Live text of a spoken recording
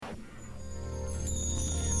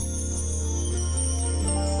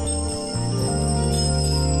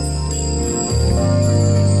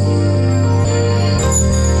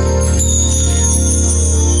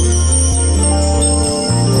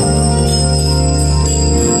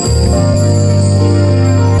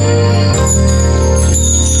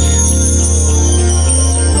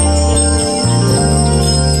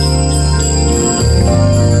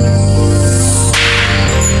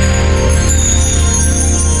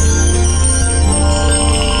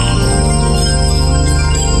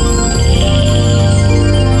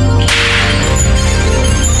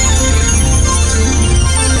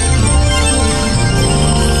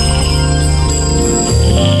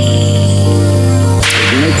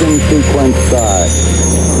Ignition sequence start.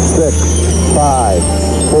 6, 5,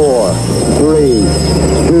 4, 3,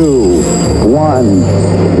 2, 1,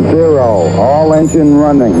 0. All engine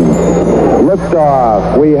running.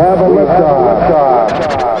 Liftoff. We have a liftoff.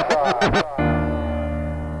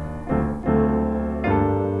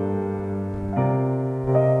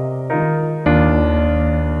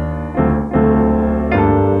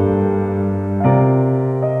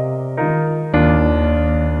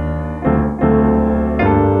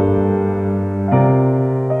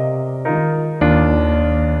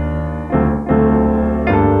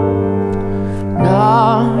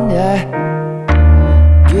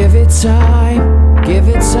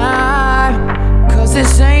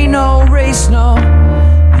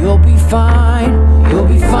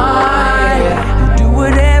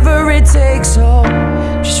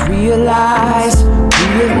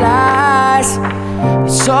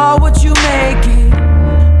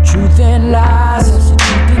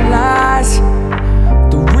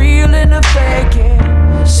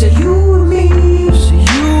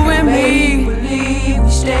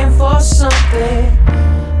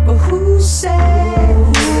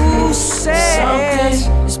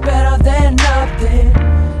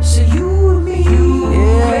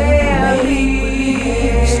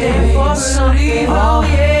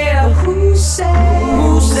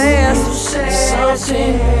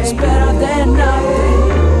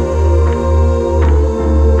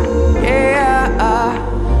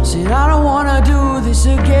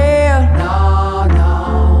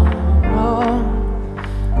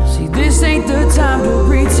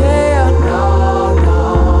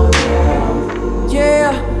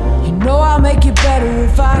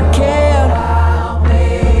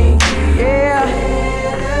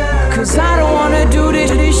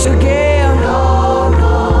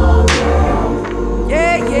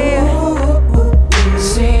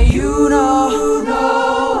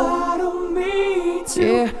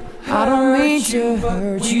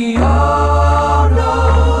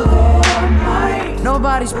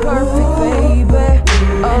 Nobody's perfect, baby.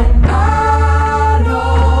 I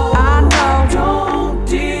know.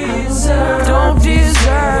 Don't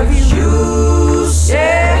deserve you. You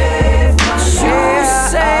saved my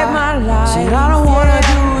life. Said I don't wanna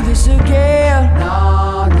do this again.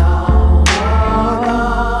 No.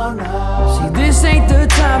 See, this ain't the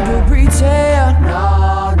time to pretend.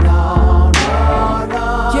 No.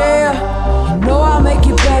 Yeah, you know I'll make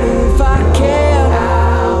it better if I can.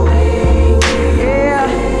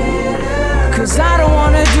 Cause I don't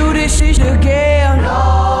wanna do this shit again.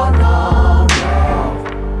 No.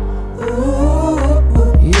 Ooh.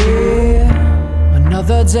 Yeah.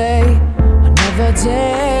 Another day.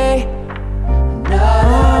 I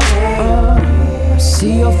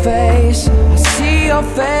see your face.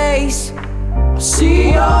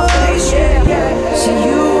 Yeah. See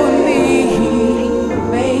you and me.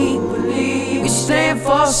 Make believe we stand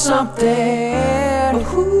for something. But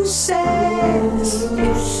who says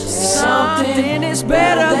something is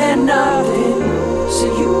better than nothing? So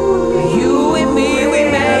you and me, we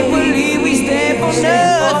make believe we stand for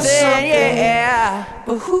nothing, yeah.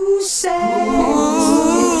 But who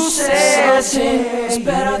says something is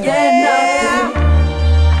better than nothing?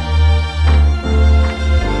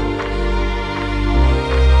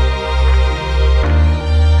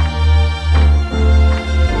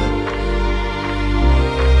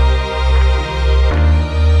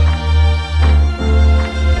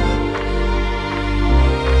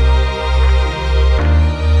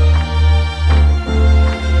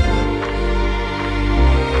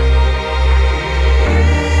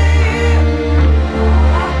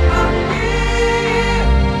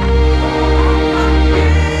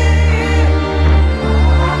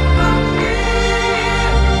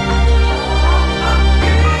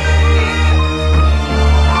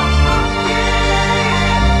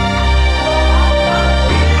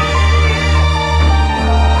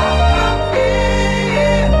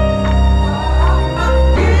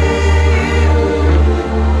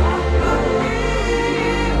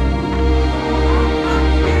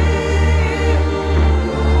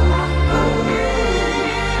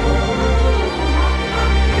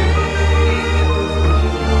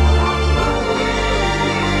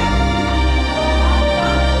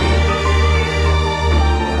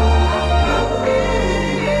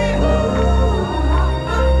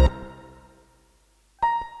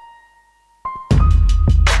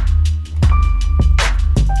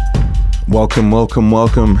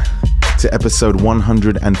 Welcome to episode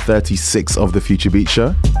 136 of the Future Beat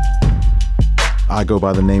Show. I go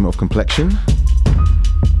by the name of Complexion,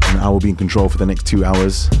 and I will be in control for the next 2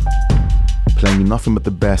 hours, playing you nothing but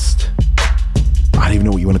the best. I don't even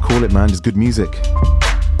know what you want to call it, man. Just good music.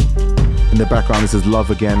 the background, this is Love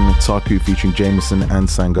Again, Taku featuring Jameson and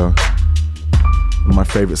Sango. One of my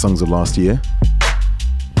favorite songs of last year.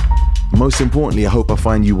 Most importantly, I hope I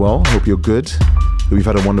find you well. Hope you're good. Hope you've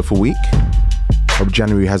had a wonderful week. Hope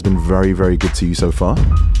January has been very, very good to you so far.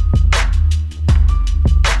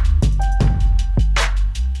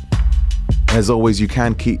 As always, you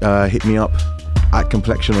can hit me up at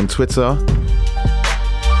Complexion on Twitter.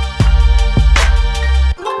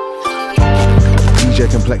 DJ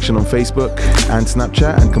Complexion on Facebook and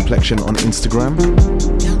Snapchat, and Complexion on Instagram.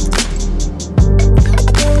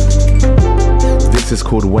 This is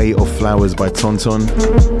called Way of Flowers by Tonton.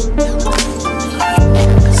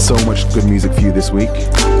 So much good music for you this week.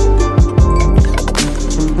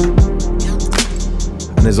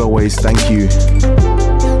 And as always, thank you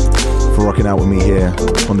for rocking out with me here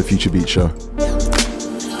on the Future Beat Show.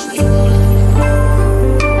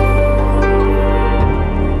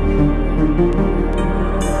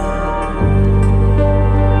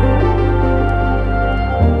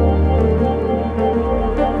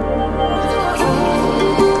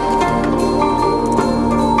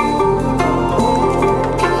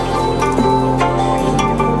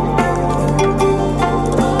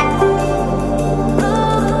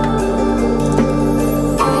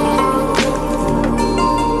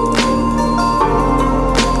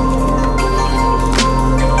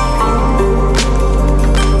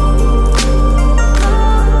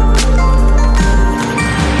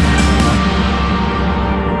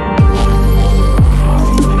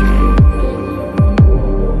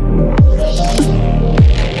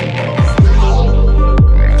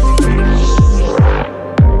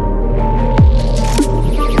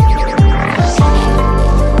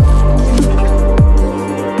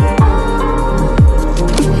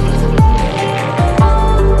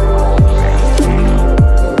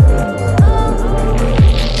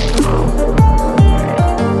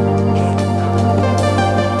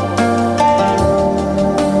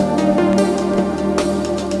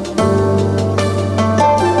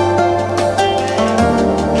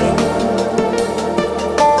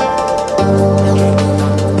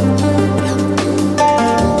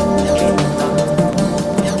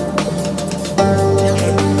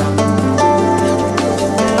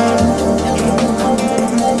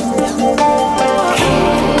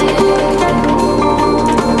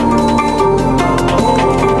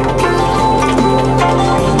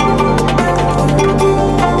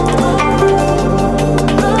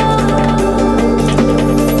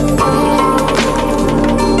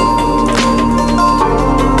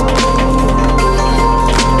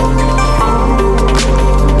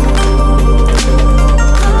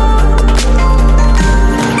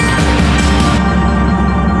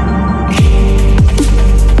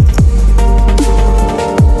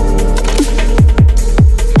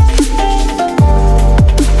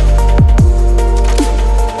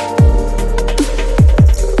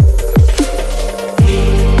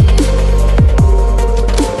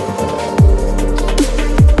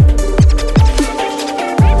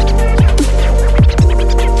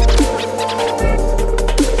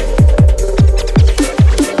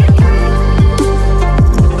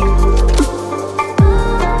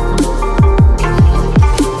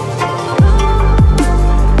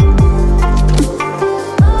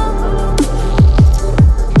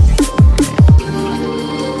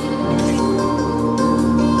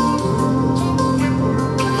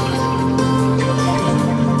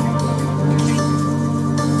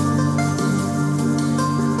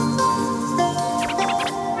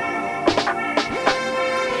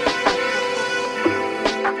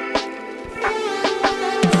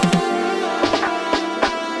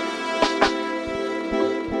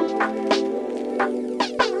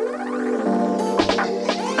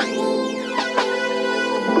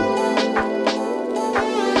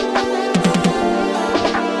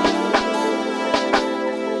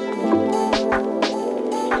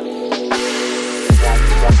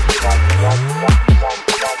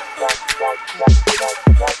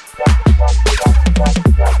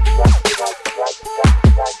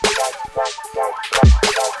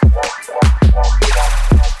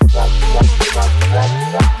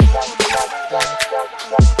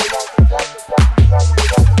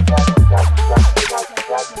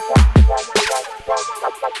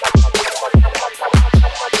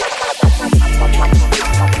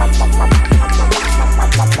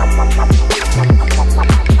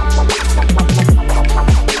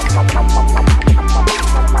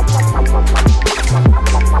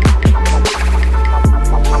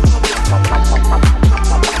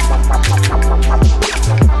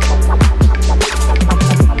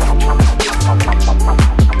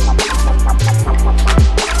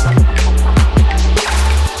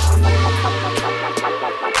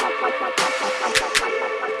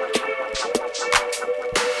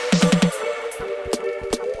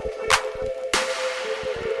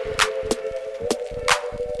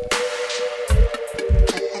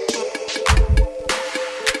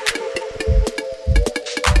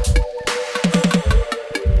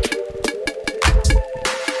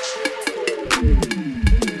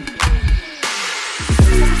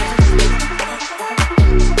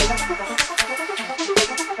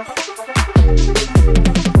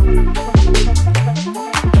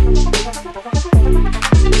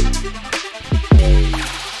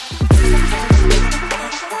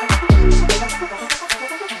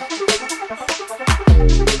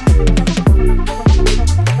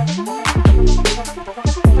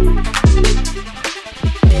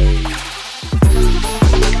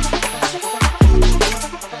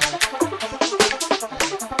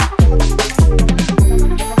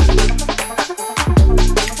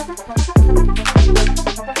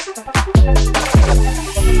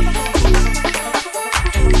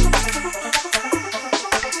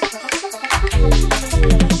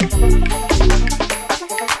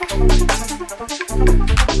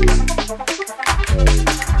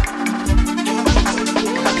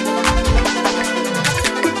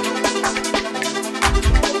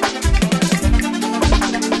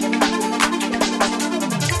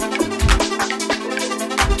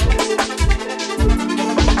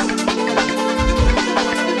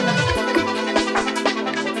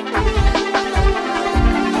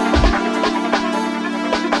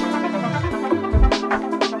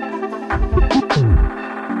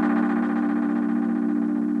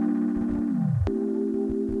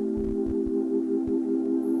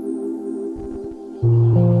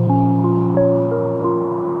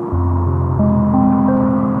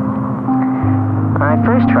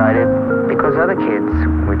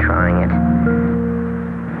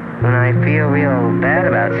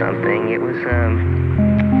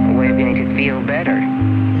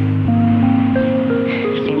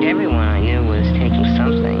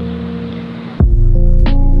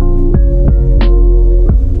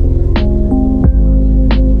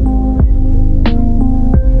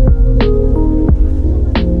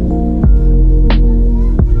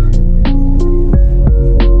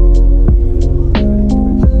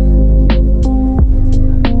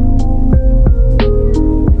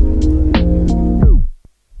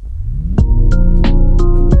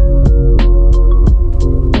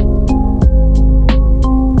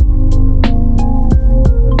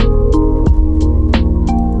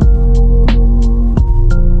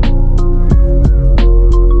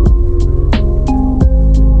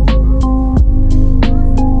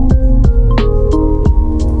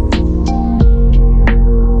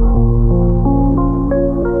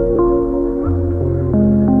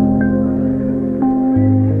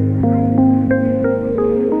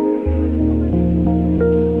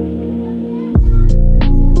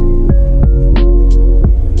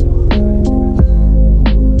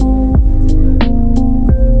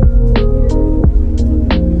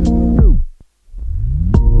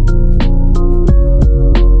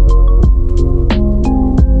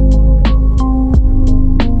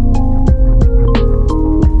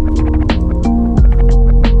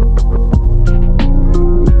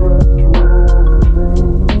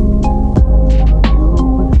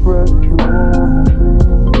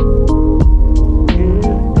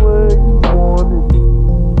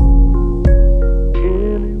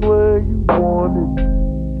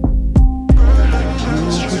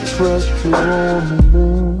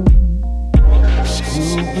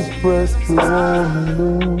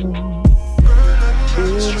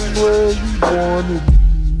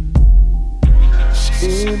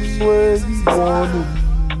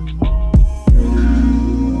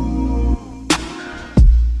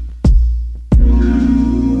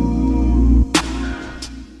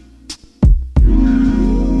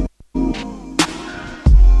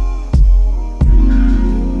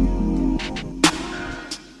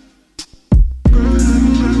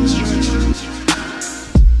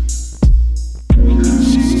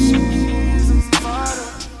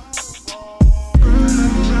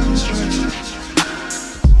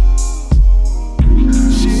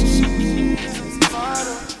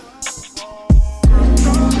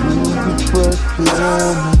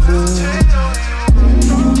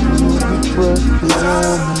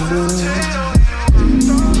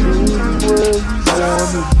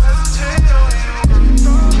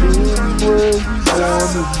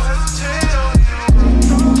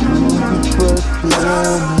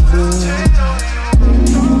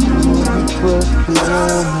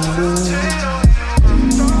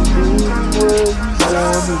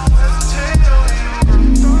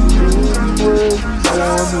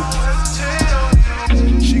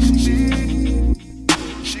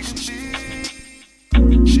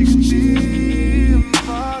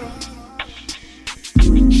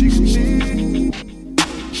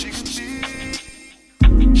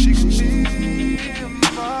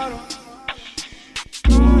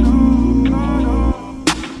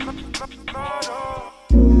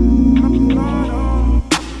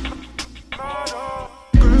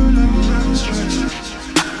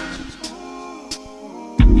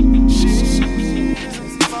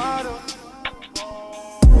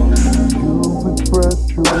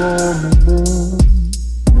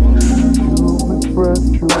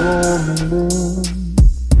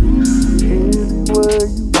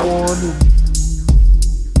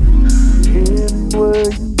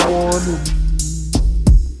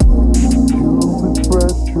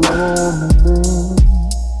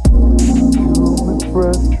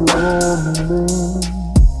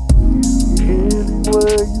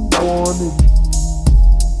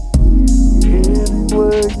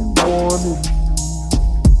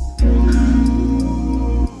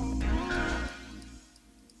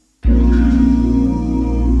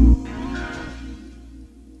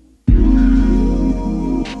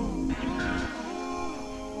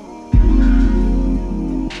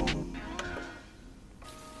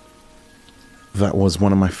 That was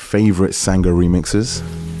one of my favorite Sanga remixes.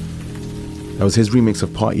 That was his remix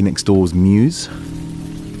of Party Next Door's Muse.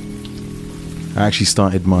 I actually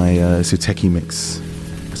started my Suteki mix,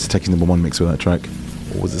 Suteki #1 mix with that track.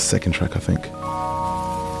 Or was the second track, I think.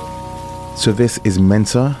 So this is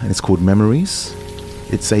Menta, and it's called Memories.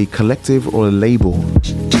 It's a collective or a label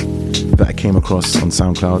that I came across on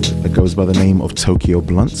SoundCloud that goes by the name of Tokyo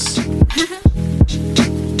Blunts.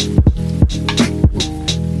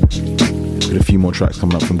 Got a few more tracks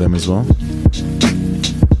coming up from them as well.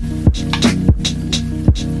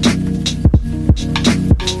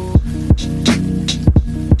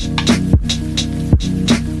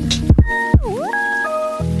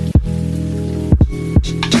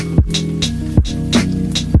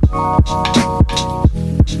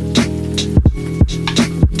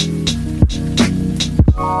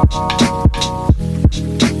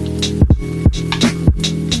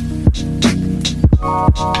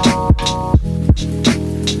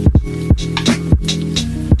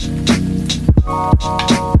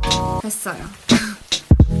 했어요.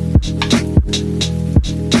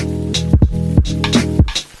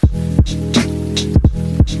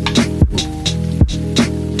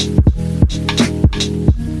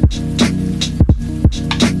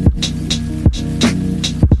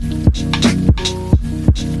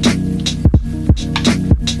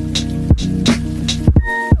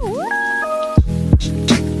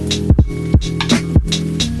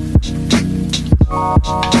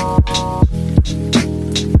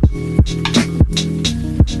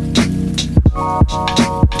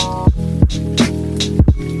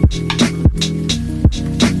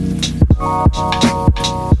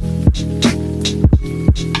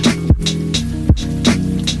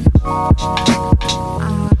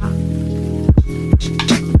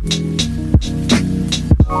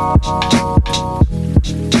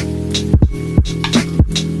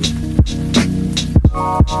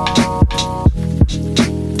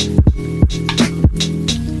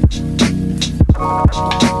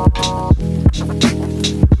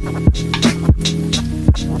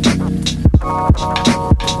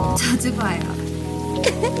 자주 봐요.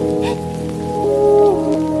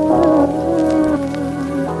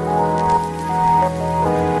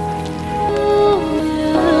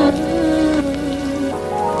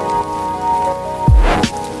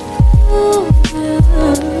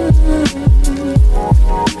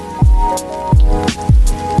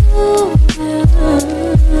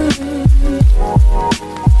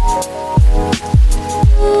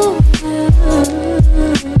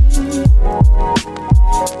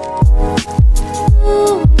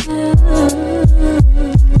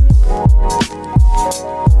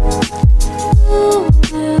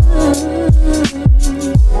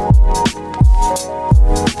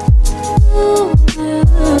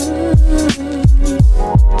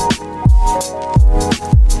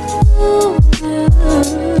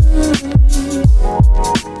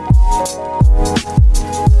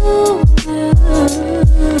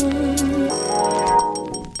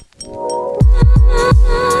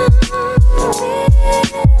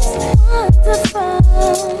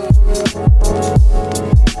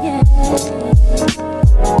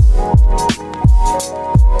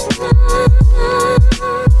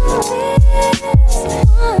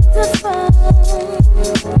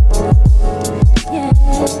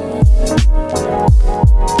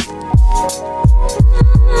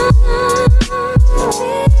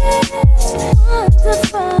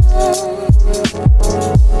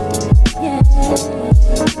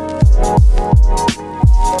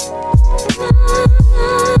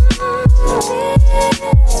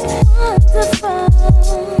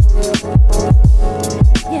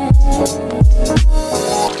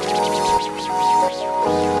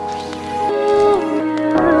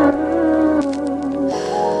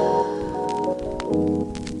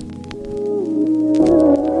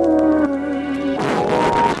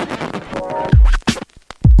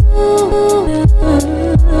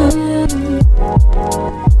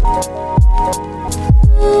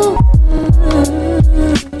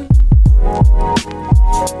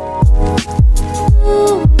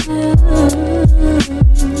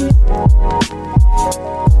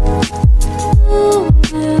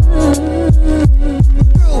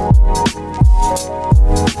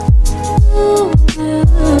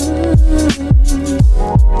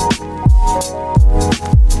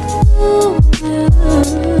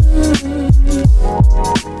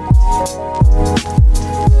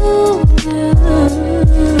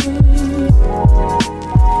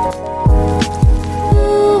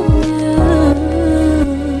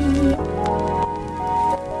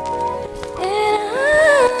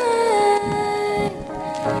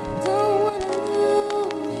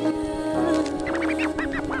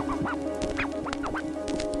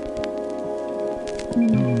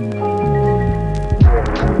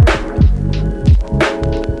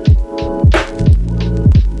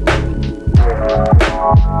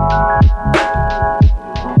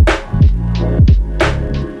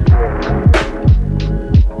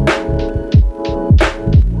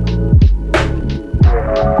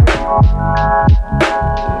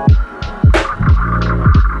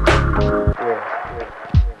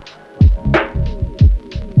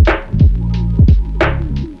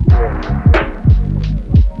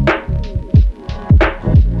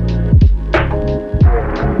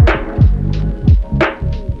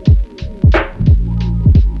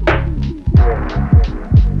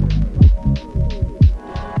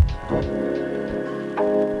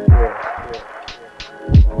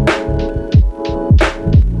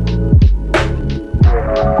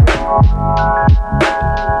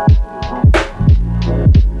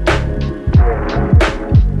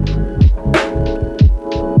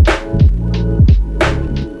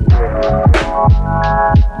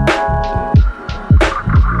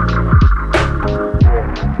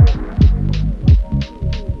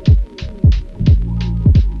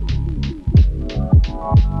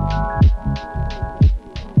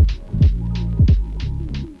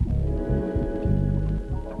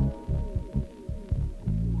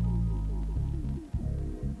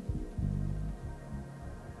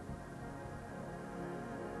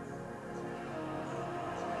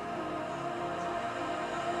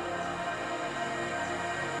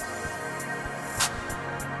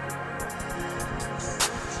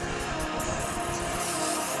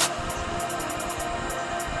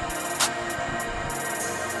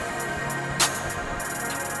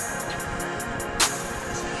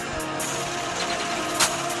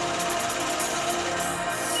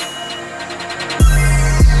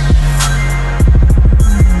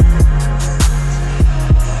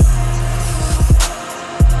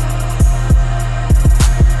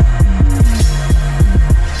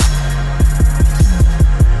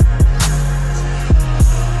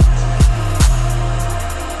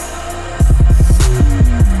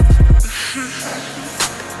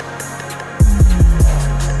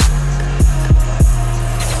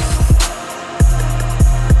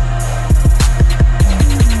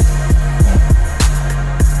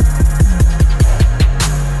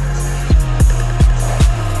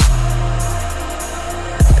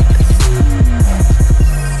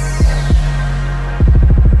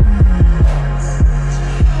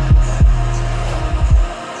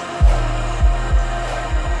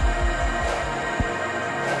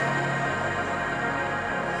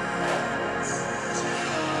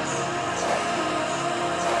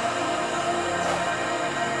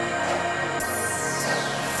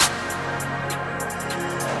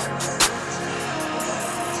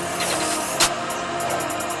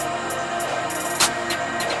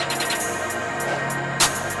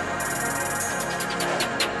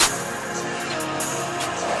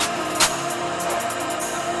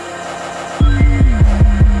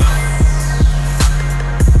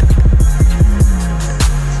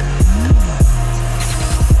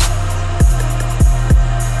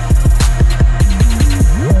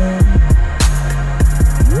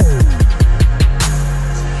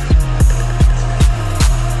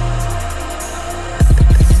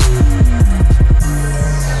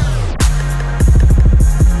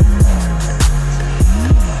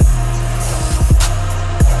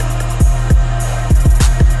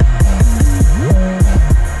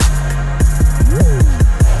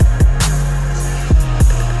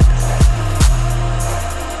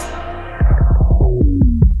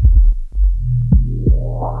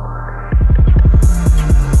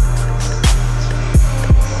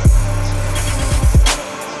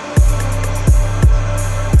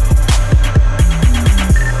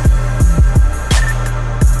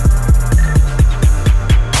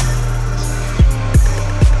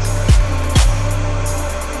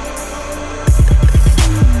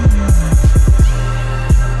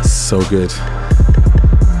 So good.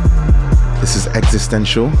 This is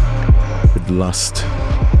Existential with Lust.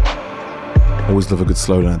 Always love a good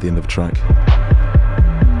slowdown at the end of a track.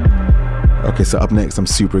 Okay, so up next, I'm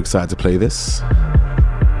super excited to play this.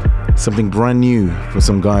 Something brand new from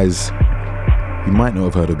some guys you might not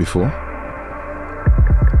have heard of before,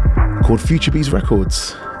 called Future Beats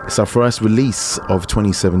Records. It's our first release of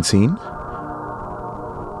 2017.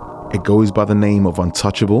 It goes by the name of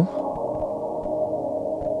Untouchable.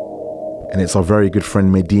 And it's our very good friend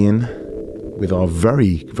Median with our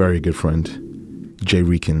very, very good friend Jay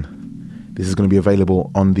Reekin. This is going to be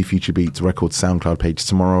available on the Future Beats Records SoundCloud page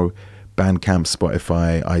tomorrow. Bandcamp,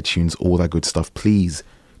 Spotify, iTunes, all that good stuff. Please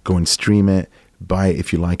go and stream it, buy it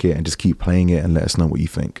if you like it, and just keep playing it and let us know what you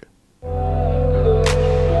think.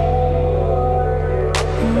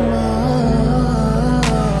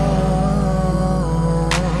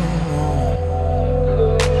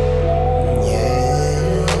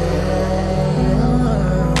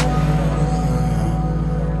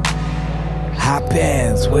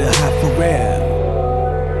 bands, we're hot for real.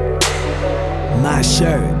 My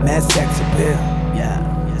shirt, mad sex appeal. Yeah.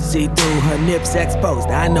 See through her nips exposed.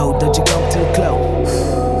 I know, don't you come too close.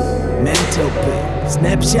 Mental pill,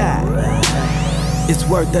 snapshot. It's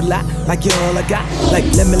worth a lot, like you're all I got. Like,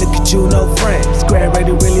 let me look at you, no frames. Square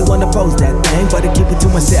ready, really wanna pose that thing, but I keep it to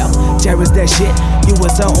myself. Cherish that shit. You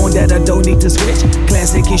was on that I don't need to switch.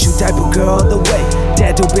 Classic issue type of girl all the way.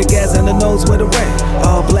 Tattoo big ass on the nose with a ring.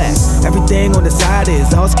 All black, everything on the side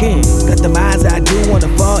is all skin. Got the eyes I do wanna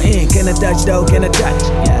fall in. Can I touch though, can I touch?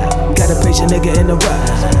 Yeah, got a patient nigga in the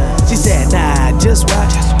rush. She said, nah, just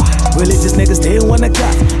watch. Religious niggas still wanna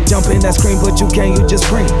cut. Jump in that screen, but you can't, you just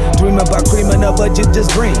scream. Dream about creaming up, but you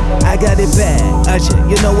just dream. I got it bad, Usher,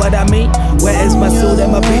 you know what I mean? Where is my suit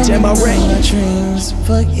and my beach and my ring? My dreams,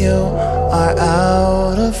 but you are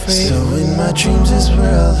out of reach. So in my dreams is where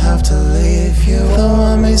I'll have to leave you. Though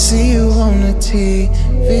I may see you on the TV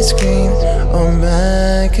screen or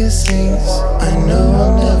magazines, I know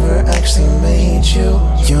I'll never actually meet you.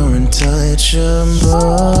 You're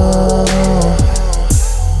untouchable.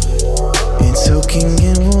 Ain't talking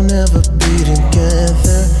and we'll never be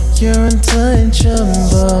together. You're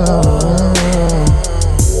untouchable.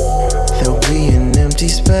 There'll be an empty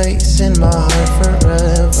space in my heart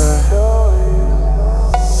forever.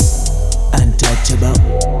 Untouchable.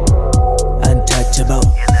 Untouchable.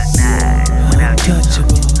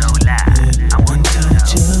 Untouchable.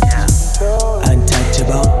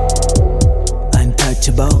 Untouchable.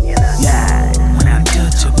 Untouchable. Yeah.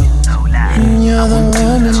 Untouchable. You're the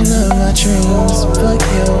woman of my dreams, but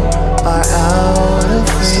you are out of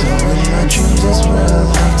reach. So in my dreams is where I'll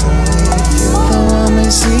have to leave you. Though I may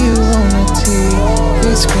see you on the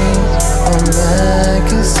TV screen or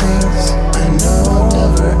magazines, I know I'll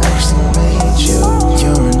never actually meet you.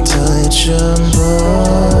 You're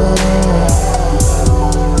untouchable.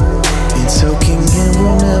 Ain't talking and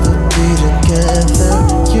we'll never be together.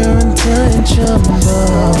 You're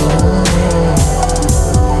untouchable.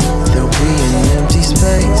 There'll be an empty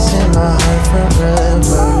space in my heart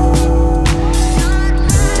forever.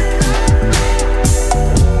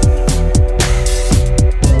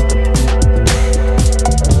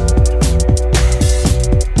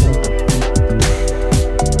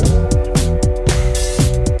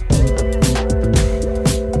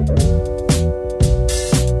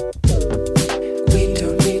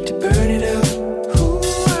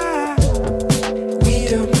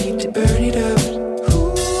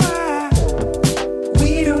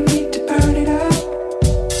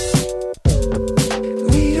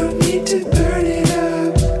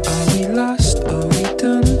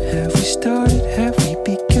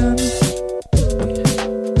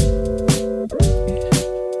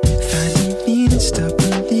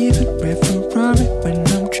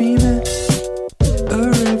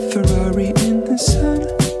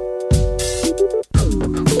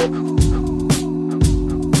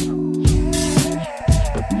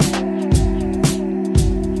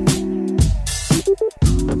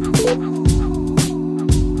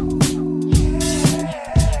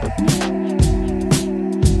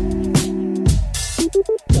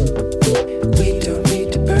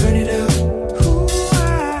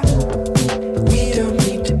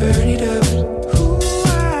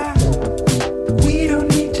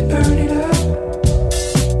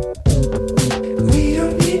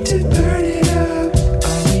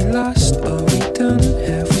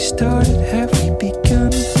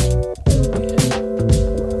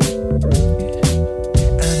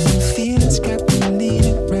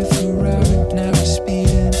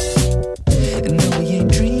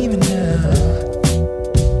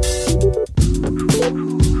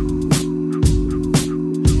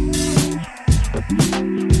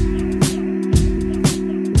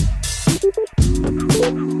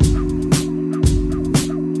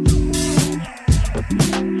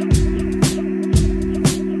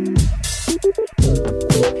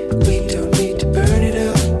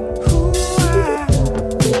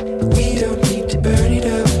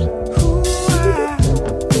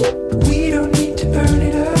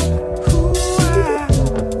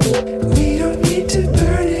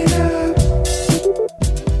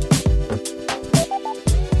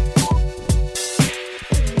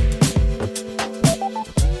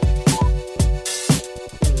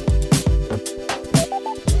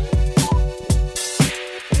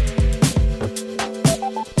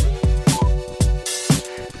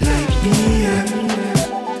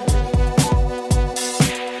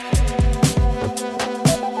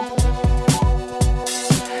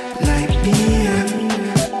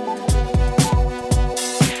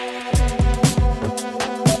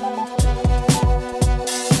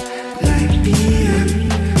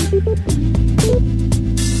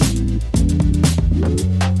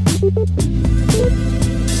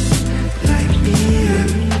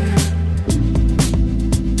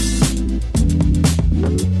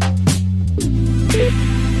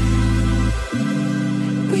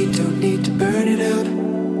 We don't need to burn it up.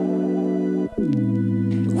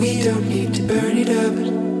 We don't need to burn it up.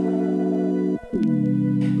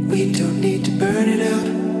 We don't need to burn it up.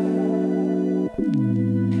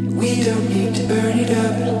 We don't need to burn it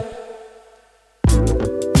up.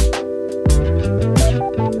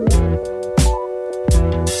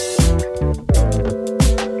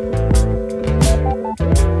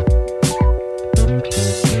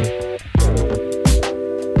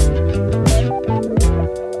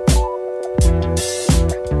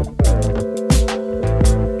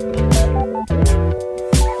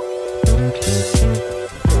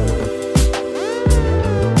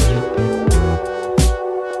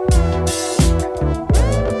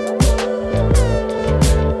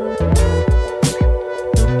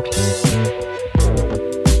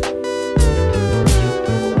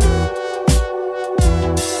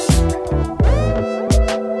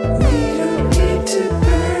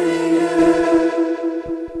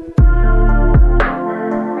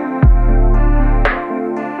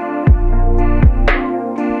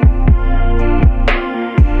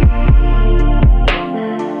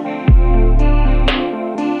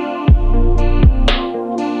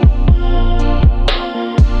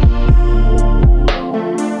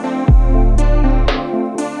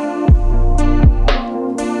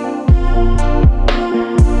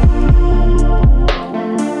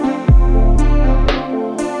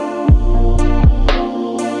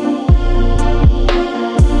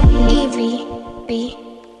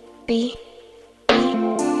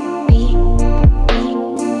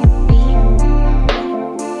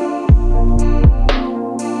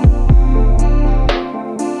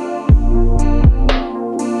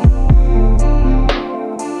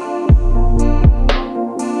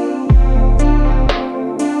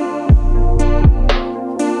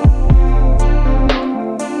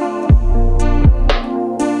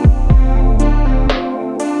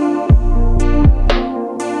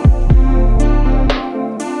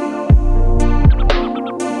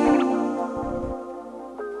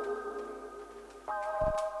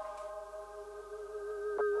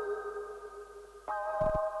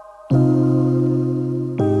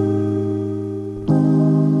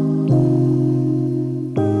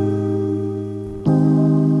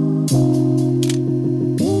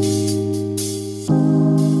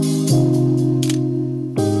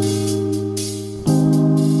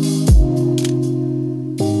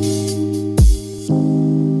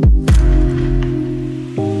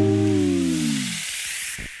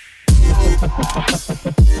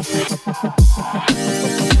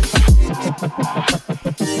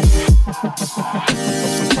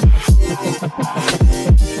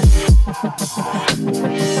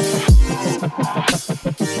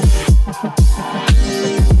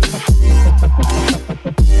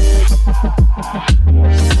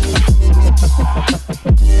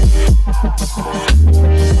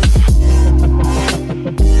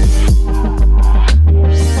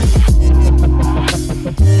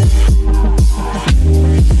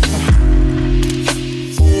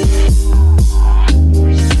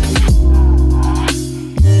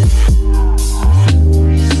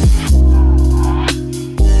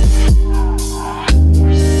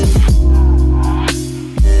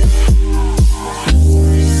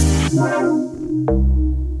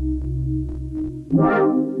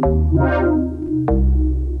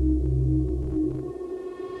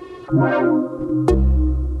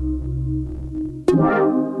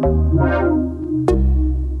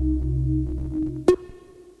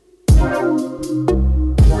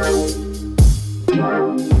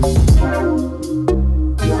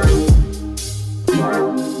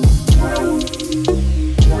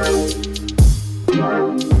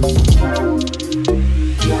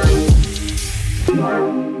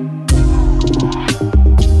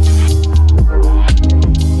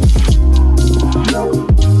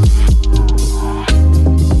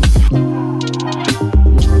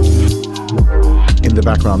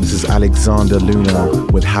 This is Alexander Luna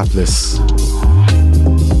with Hapless,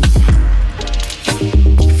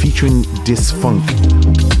 featuring Disfunk.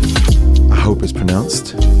 I hope it's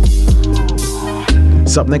pronounced.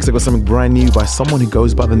 So up next, I got something brand new by someone who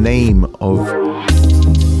goes by the name of,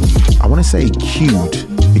 I want to say Quade.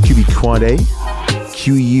 It could be Quade,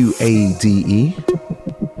 Quade,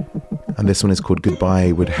 and this one is called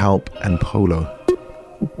Goodbye with Halp and Polo.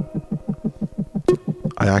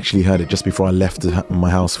 I actually heard it just before I left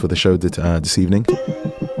my house for the show this evening.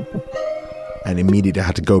 And immediately I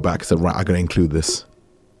had to go back and said, right, I gotta include this.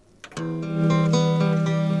 Let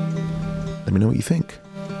me know what you think.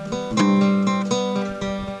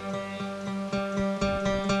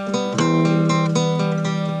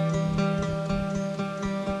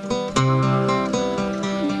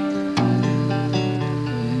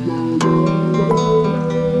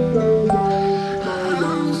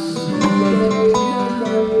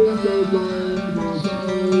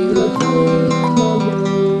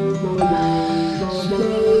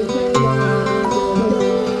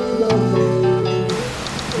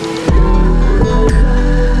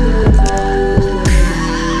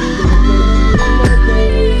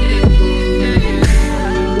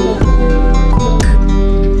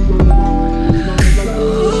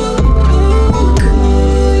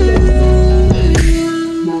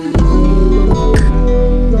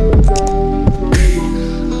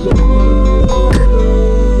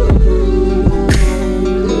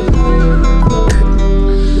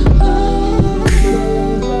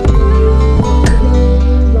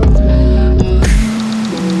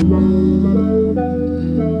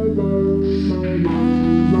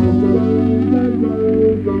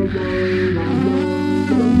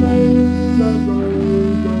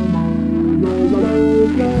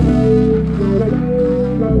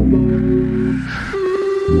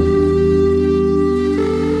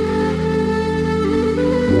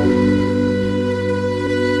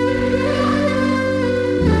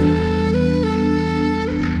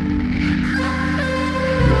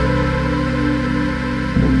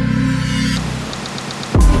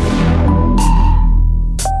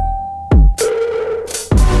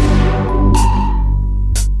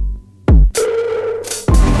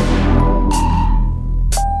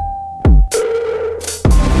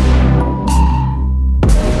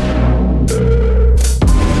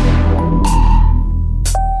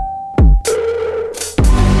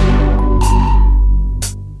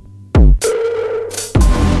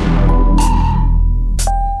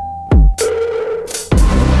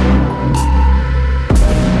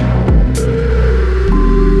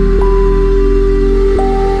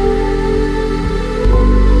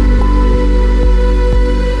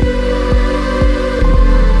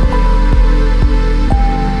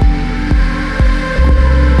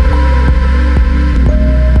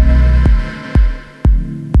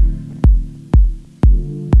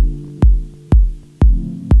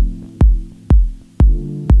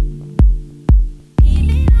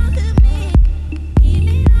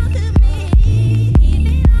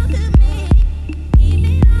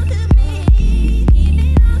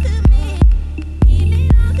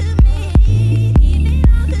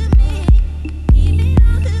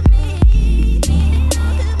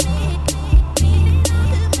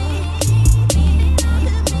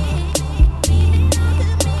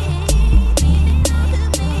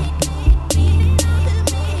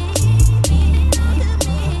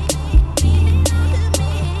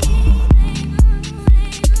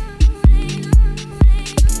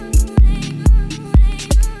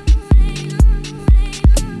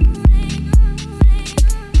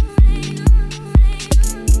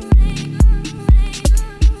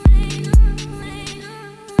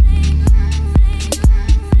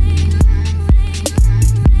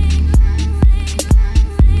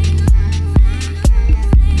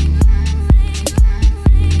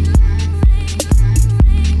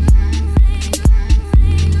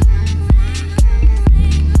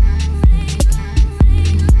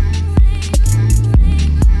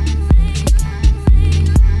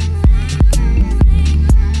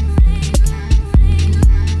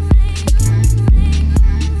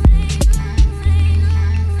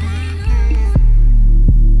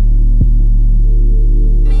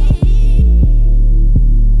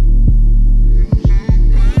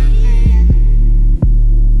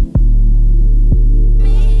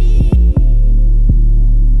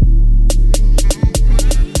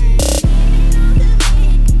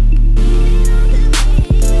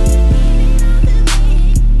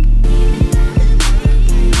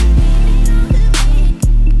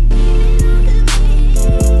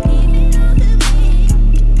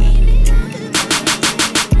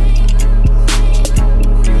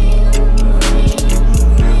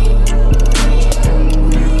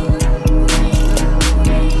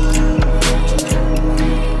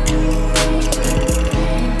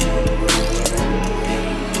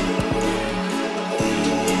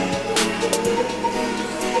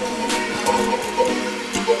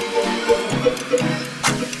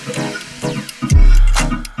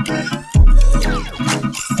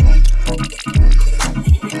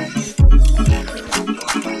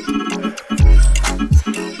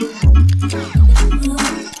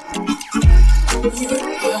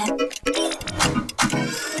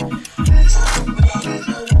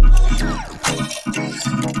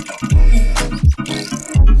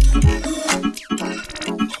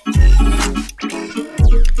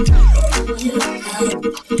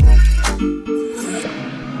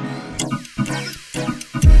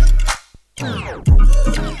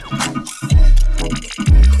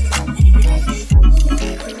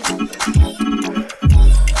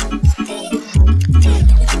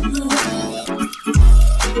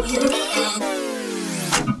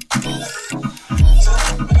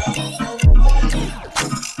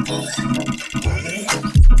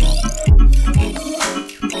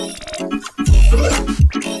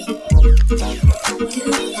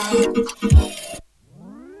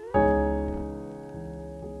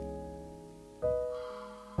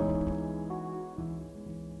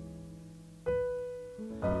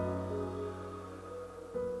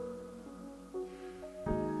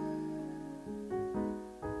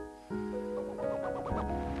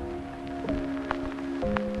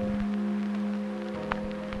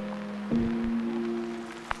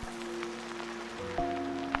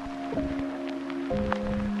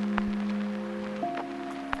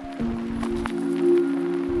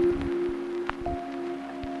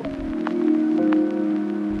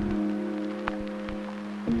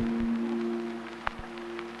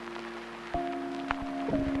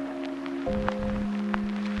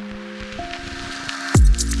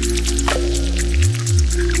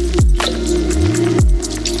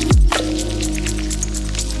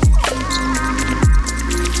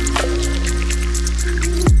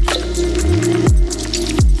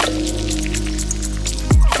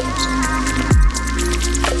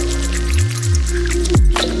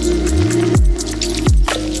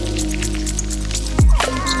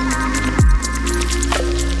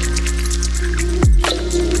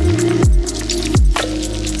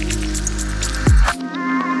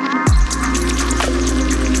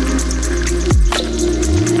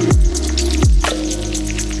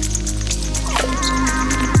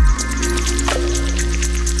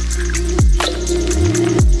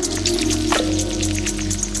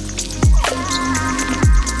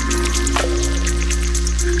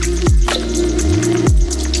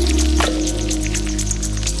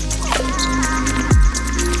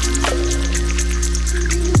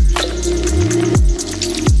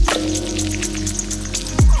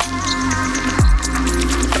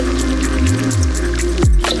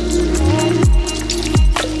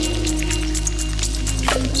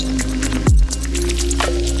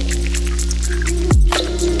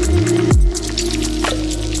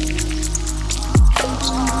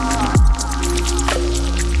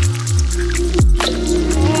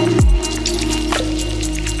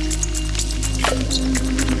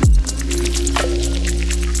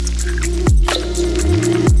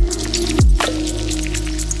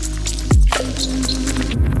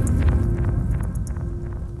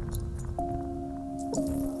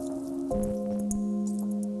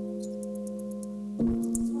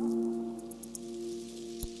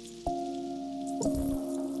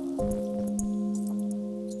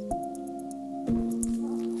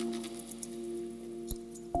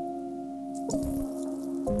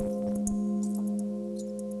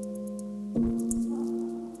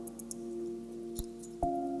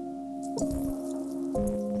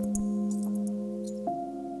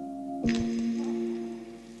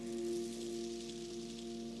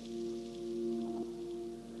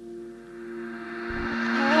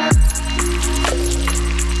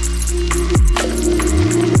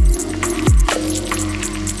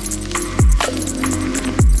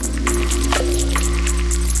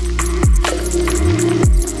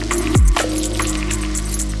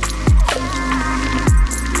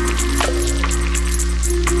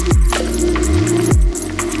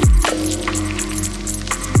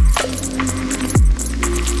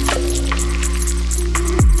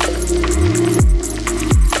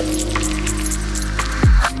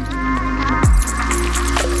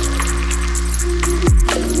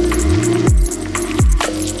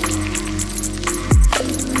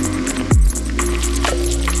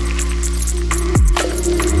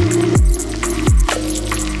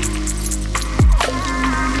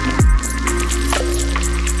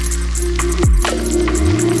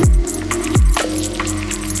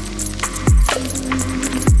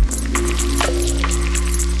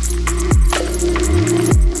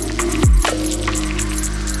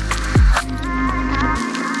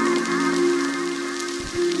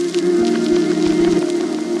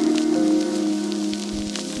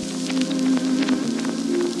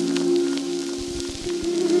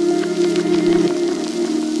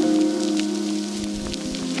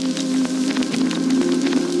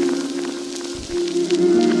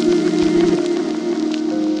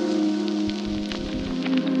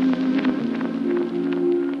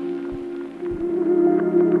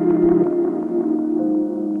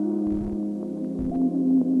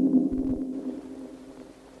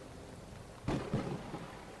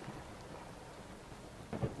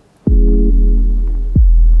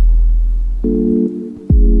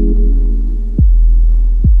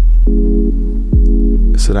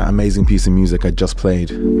 So that amazing piece of music I just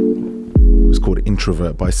played was called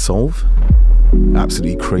Introvert by Solve.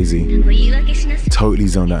 Absolutely crazy. Totally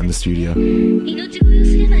zoned out in the studio.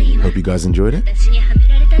 Hope you guys enjoyed it.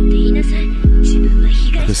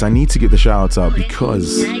 Because I need to get the shout outs out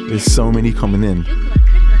because there's so many coming in.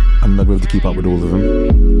 I'm not going to be able to keep up with all of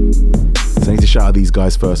them. So I need to shout out these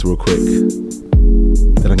guys first real quick.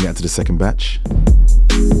 Then I can get to the second batch.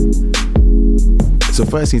 So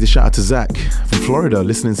first I need to shout out to Zach from Florida,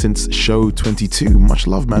 listening since show 22. Much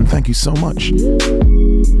love, man. Thank you so much.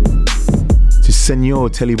 To Senor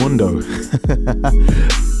Telemundo,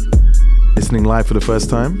 listening live for the first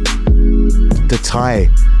time. To Ty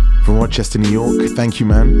from Rochester, New York. Thank you,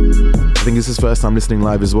 man. I think it's his first time listening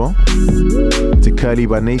live as well. To Curly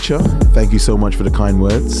by Nature, thank you so much for the kind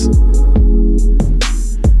words.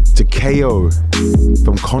 To KO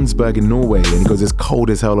from Kongsberg in Norway, and he goes, it's cold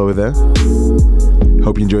as hell over there.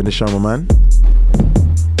 Hope you enjoyed the show, my man.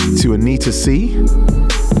 To Anita C,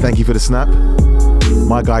 thank you for the snap.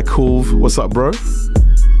 My guy Kulv, what's up, bro?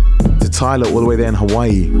 To Tyler, all the way there in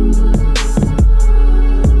Hawaii.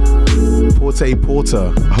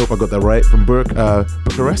 Porter, I hope I got that right, from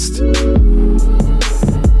Bucharest.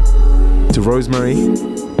 To Rosemary,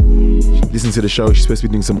 listen to the show, she's supposed to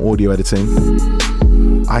be doing some audio editing.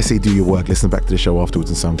 I say do your work, listen back to the show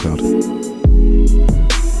afterwards on SoundCloud.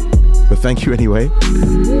 But thank you anyway.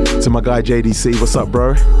 To my guy JDC, what's up,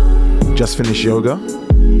 bro? Just finished yoga.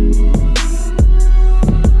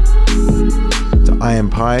 To I Am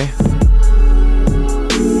Pie.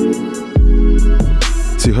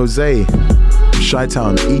 To Jose,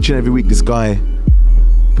 Chi-Town. Each and every week this guy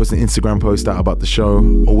puts an Instagram post out about the show.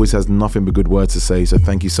 Always has nothing but good words to say. So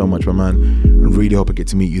thank you so much, my man. I really hope I get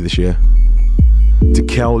to meet you this year. To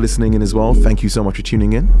Kel listening in as well, thank you so much for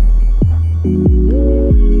tuning in.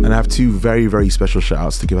 And I have two very, very special shout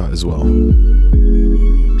outs to give out as well.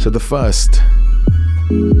 So the first,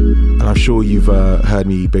 and I'm sure you've heard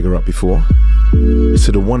me bigger up before, is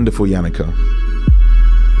to the wonderful Yannicka.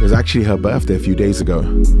 It was actually her birthday a few days ago.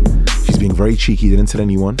 She's being very cheeky, didn't tell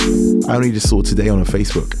anyone. I only just saw it today on her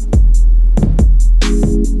Facebook.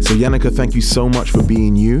 So Yannicka, thank you so much for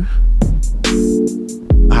being you.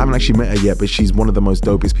 I haven't actually met her yet, but she's one of the most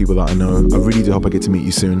dopest people that I know. I really do hope I get to meet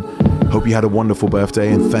you soon. Hope you had a wonderful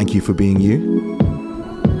birthday and thank you for being you.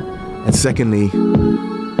 And secondly,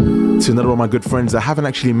 to another one of my good friends I haven't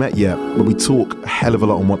actually met yet, but we talk a hell of a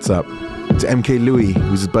lot on WhatsApp. To MK Louis,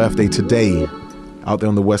 whose birthday today, out there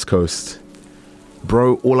on the West Coast.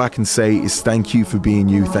 Bro, all I can say is thank you for being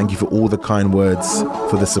you. Thank you for all the kind words,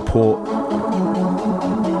 for the support.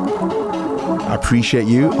 I appreciate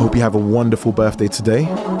you. I hope you have a wonderful birthday today.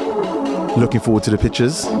 Looking forward to the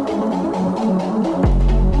pictures.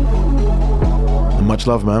 And much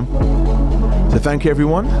love, man. So thank you,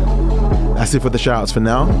 everyone. That's it for the shout outs for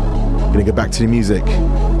now. Gonna get back to the music.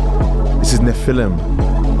 This is Nephilim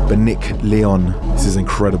Nick Leon. This is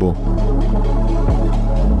incredible.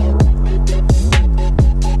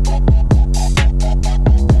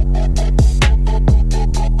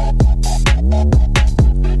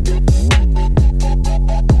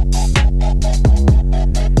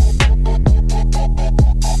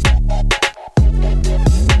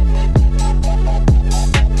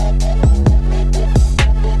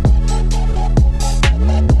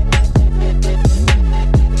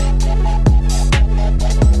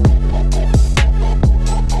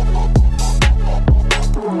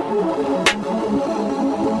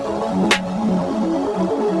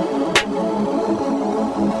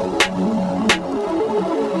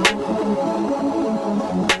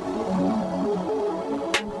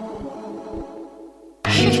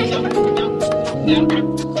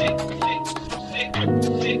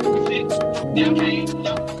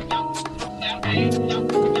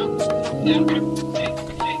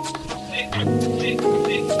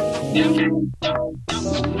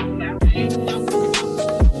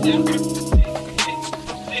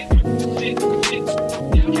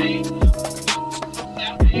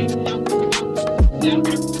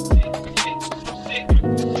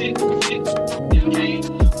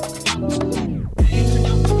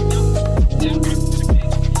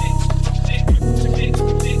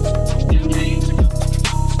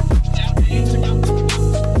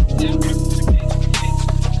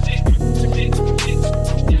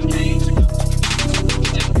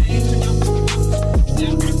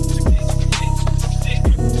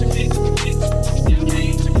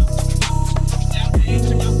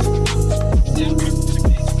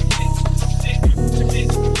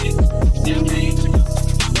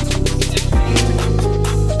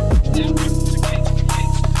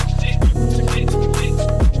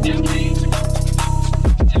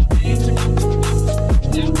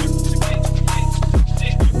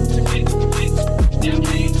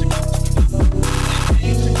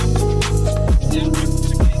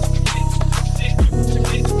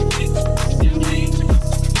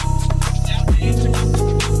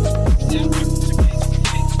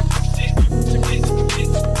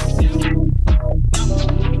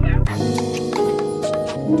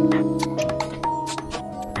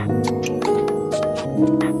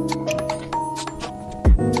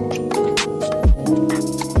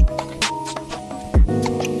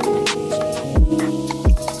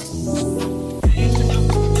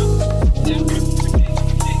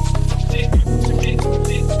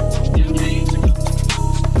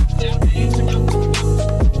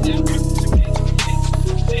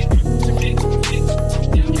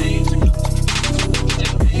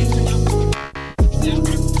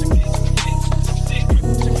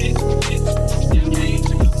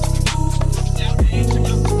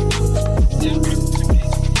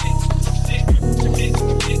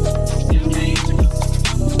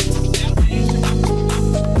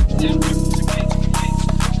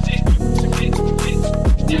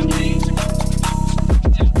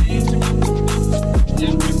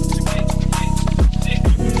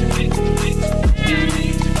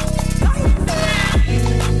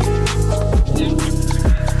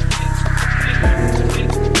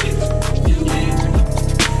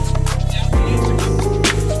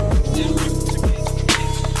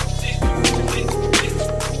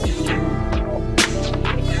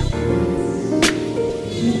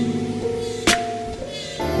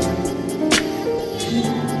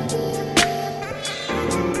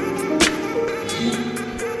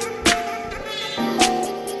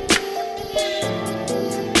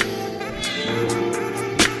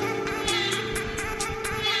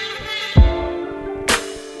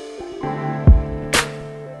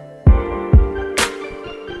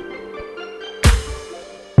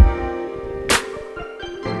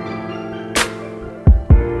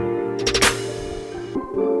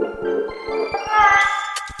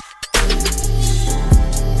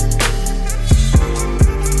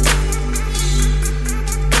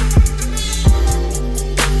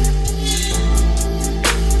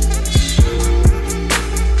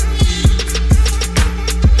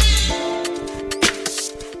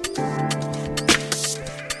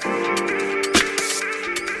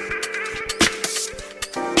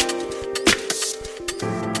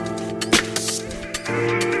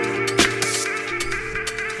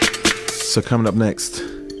 So coming up next,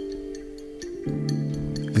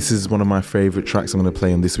 this is one of my favorite tracks I'm going to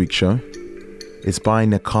play on this week's show. It's by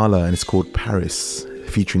Nakala and it's called Paris,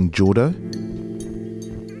 featuring Jordo.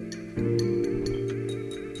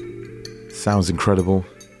 Sounds incredible.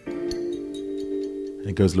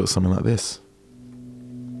 It goes a little something like this.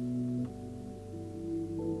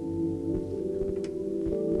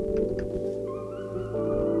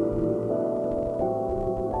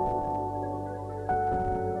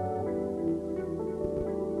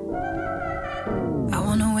 I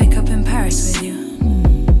wanna wake up in Paris with you.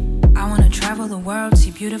 I wanna travel the world,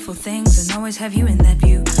 see beautiful things, and always have you in that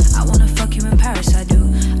view. I wanna fuck you in Paris, I do.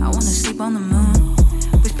 I wanna sleep on the moon,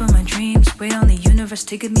 whisper my dreams, wait on the universe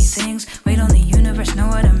to give me things. Wait on the universe, know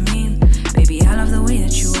what I mean. Baby, I love the way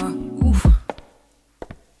that you are. Oof.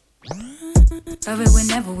 Love it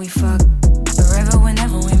whenever we fuck, forever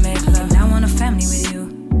whenever we make love. I want a family with you.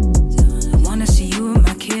 I wanna see you and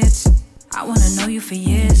my kids. I wanna know you for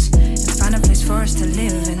years and find a place for us to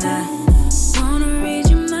live. And I wanna read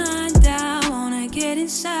your mind, I wanna get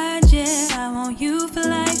inside, yeah. I want you for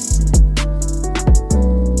life.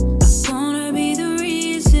 I wanna be the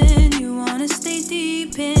reason you wanna stay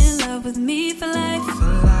deep in love with me for life. For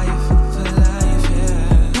life,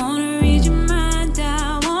 yeah. Wanna read your mind,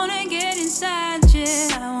 I wanna get inside,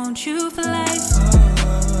 yeah. I want you for life.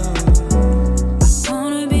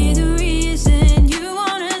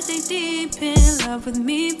 With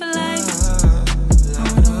me for life. I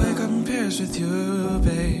wanna wake up in Paris with you,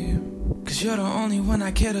 babe. Cause you're the only one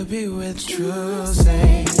I care to be with, true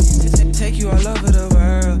say. Take you all over the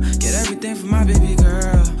world, get everything from my baby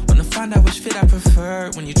girl. Wanna find out which fit I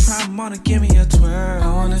prefer. When you try them on, give me a twirl.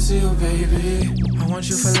 I wanna see you, baby. I want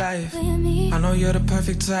you for life. I know you're the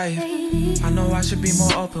perfect type. I know I should be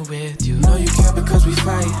more open with you. Know you care because we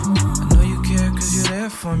fight. I know you care cause you're there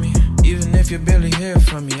for me. Even if you're barely here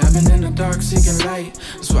from me. I've been in the dark seeking light.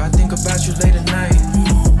 That's why I think about you late at night.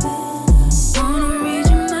 Wanna read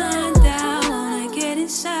your mind, I wanna get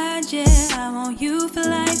inside, yeah. I want you for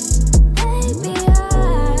life. Baby,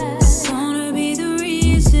 I wanna be the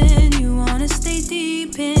reason you wanna stay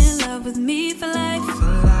deep in love with me for life.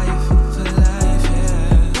 For life,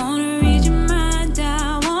 yeah. Wanna read your mind,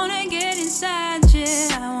 I wanna get inside,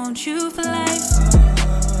 yeah. I want you for life.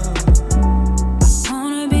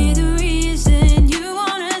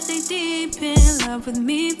 With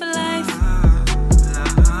me for life.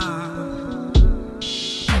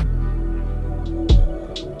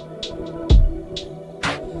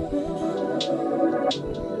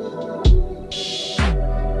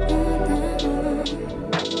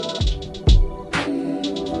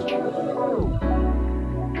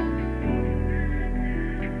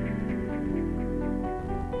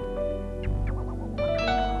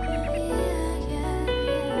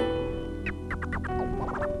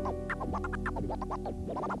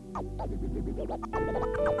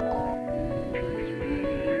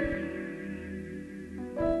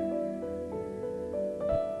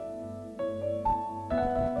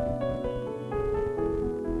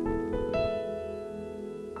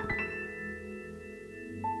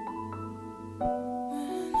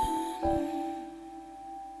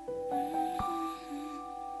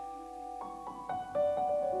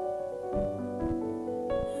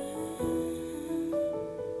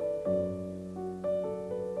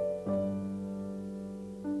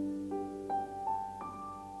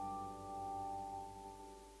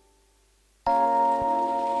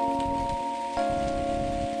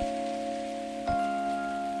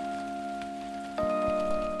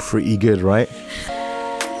 Pretty good, right?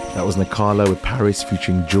 That was Nakala with Paris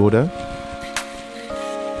featuring Jordo.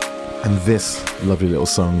 And this lovely little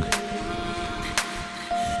song,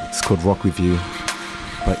 it's called Rock With You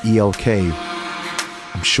by ELK.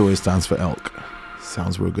 I'm sure it stands for elk.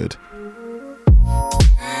 Sounds real good.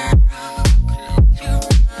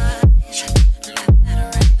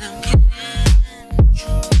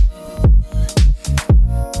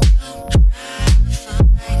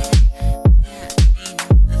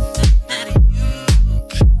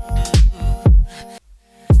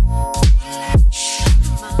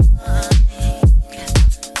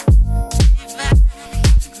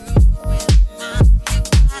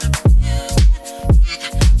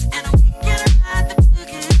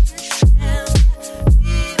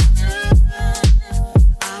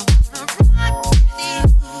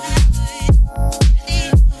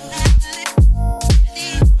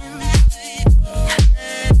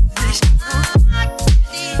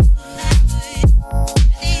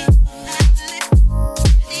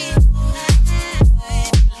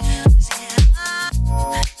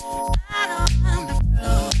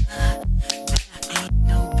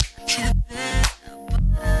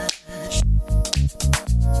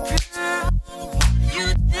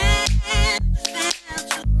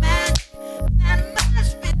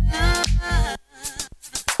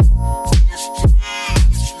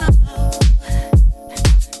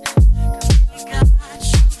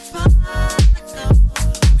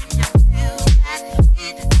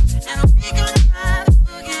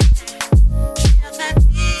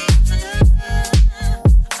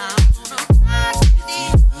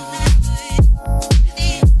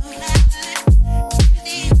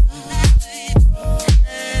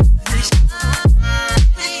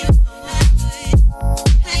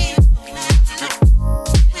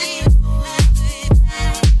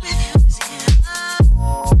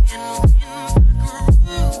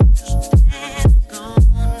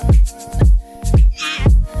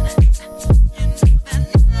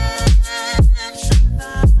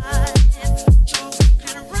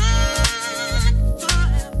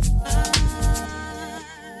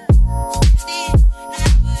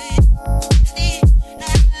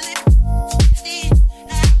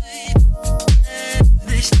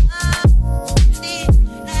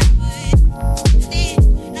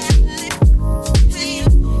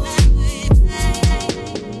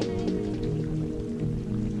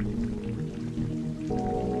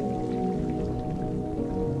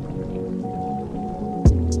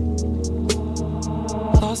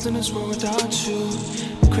 in this world without you.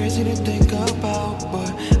 Crazy to think about,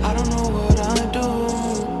 but I don't know what I do.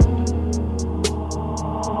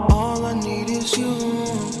 All I need is you.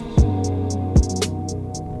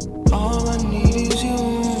 All I need is you.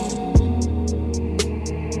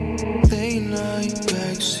 Late night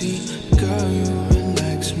backseat, girl, you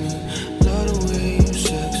relax me. Love the way you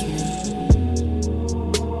sex me.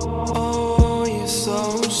 Oh, you're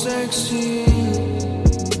so sexy.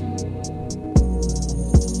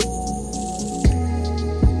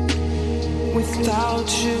 Without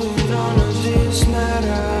you, none of this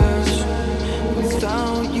matters.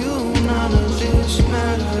 Without you, none of this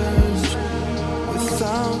matters.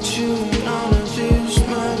 Without you, none of this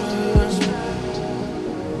matters.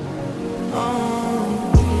 Oh,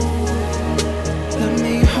 let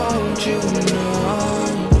me hold you now.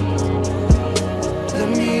 Let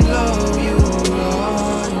me love you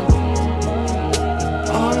right.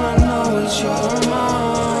 All I know is you're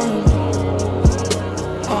mine.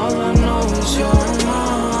 All I know is you're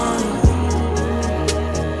mine.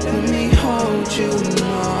 Let me hold you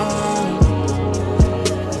now.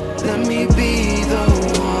 Let me be the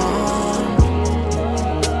one.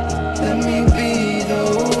 Let me be the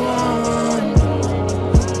one.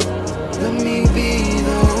 Let me be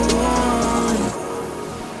the one.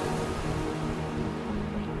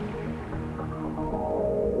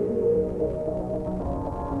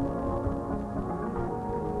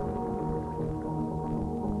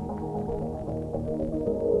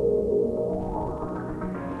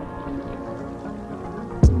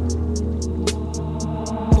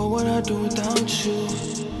 What would I do without you?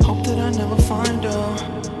 Hope that I never find her.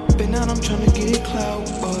 Been out, I'm trying to get clout,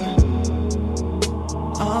 but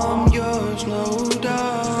I'm yours, no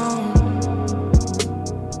doubt.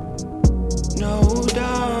 No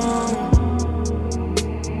doubt.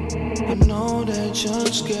 I know that you're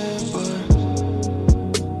scared, but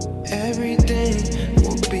everything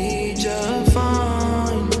will be just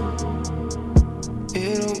fine.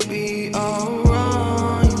 It'll be alright.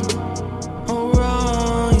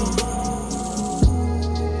 Alright.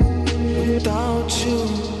 Without you,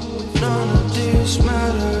 none of this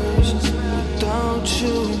matters. Without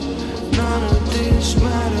you, none of this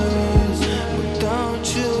matters. Without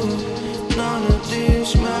you, none of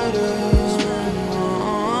this matters.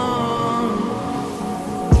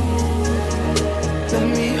 Let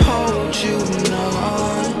me hold you now.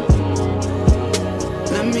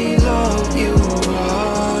 Let me love you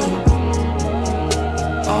right.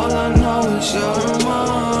 All I know is you're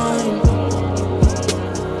mine.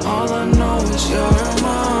 All I know is you're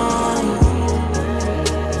mine.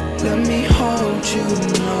 Let me hold you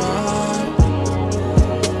now.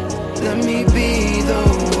 Let me be the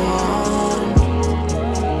one.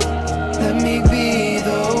 Let me be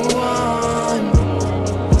the one.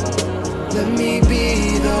 Let me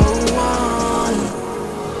be the one.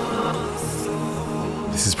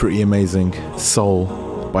 This is pretty amazing. Soul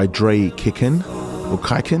by Dre Kicken or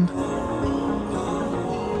Kiken.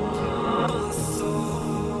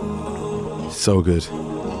 So good.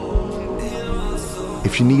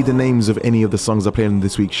 If you need the names of any of the songs I played on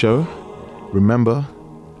this week's show, remember,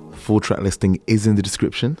 full track listing is in the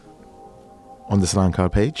description on the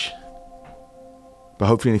SoundCloud page. But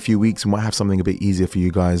hopefully in a few weeks we might have something a bit easier for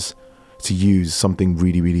you guys to use, something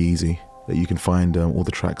really, really easy that you can find all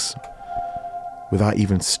the tracks without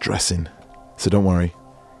even stressing. So don't worry.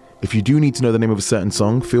 If you do need to know the name of a certain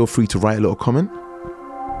song, feel free to write a little comment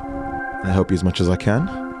and I'll help you as much as I can.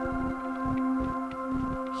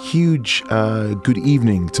 Huge good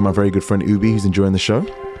evening to my very good friend Ubi who's enjoying the show.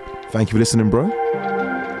 Thank you for listening, bro.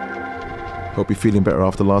 Hope you're feeling better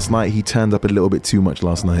after last night. He turned up a little bit too much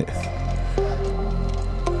last night.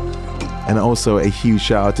 And also a huge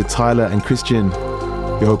shout out to Tyler and Christian.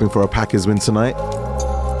 You're hoping for a Packers win tonight.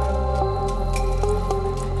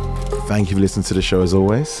 Thank you for listening to the show as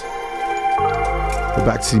always. But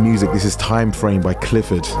back to the music. This is Time Frame by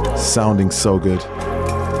Clifford. Sounding so good.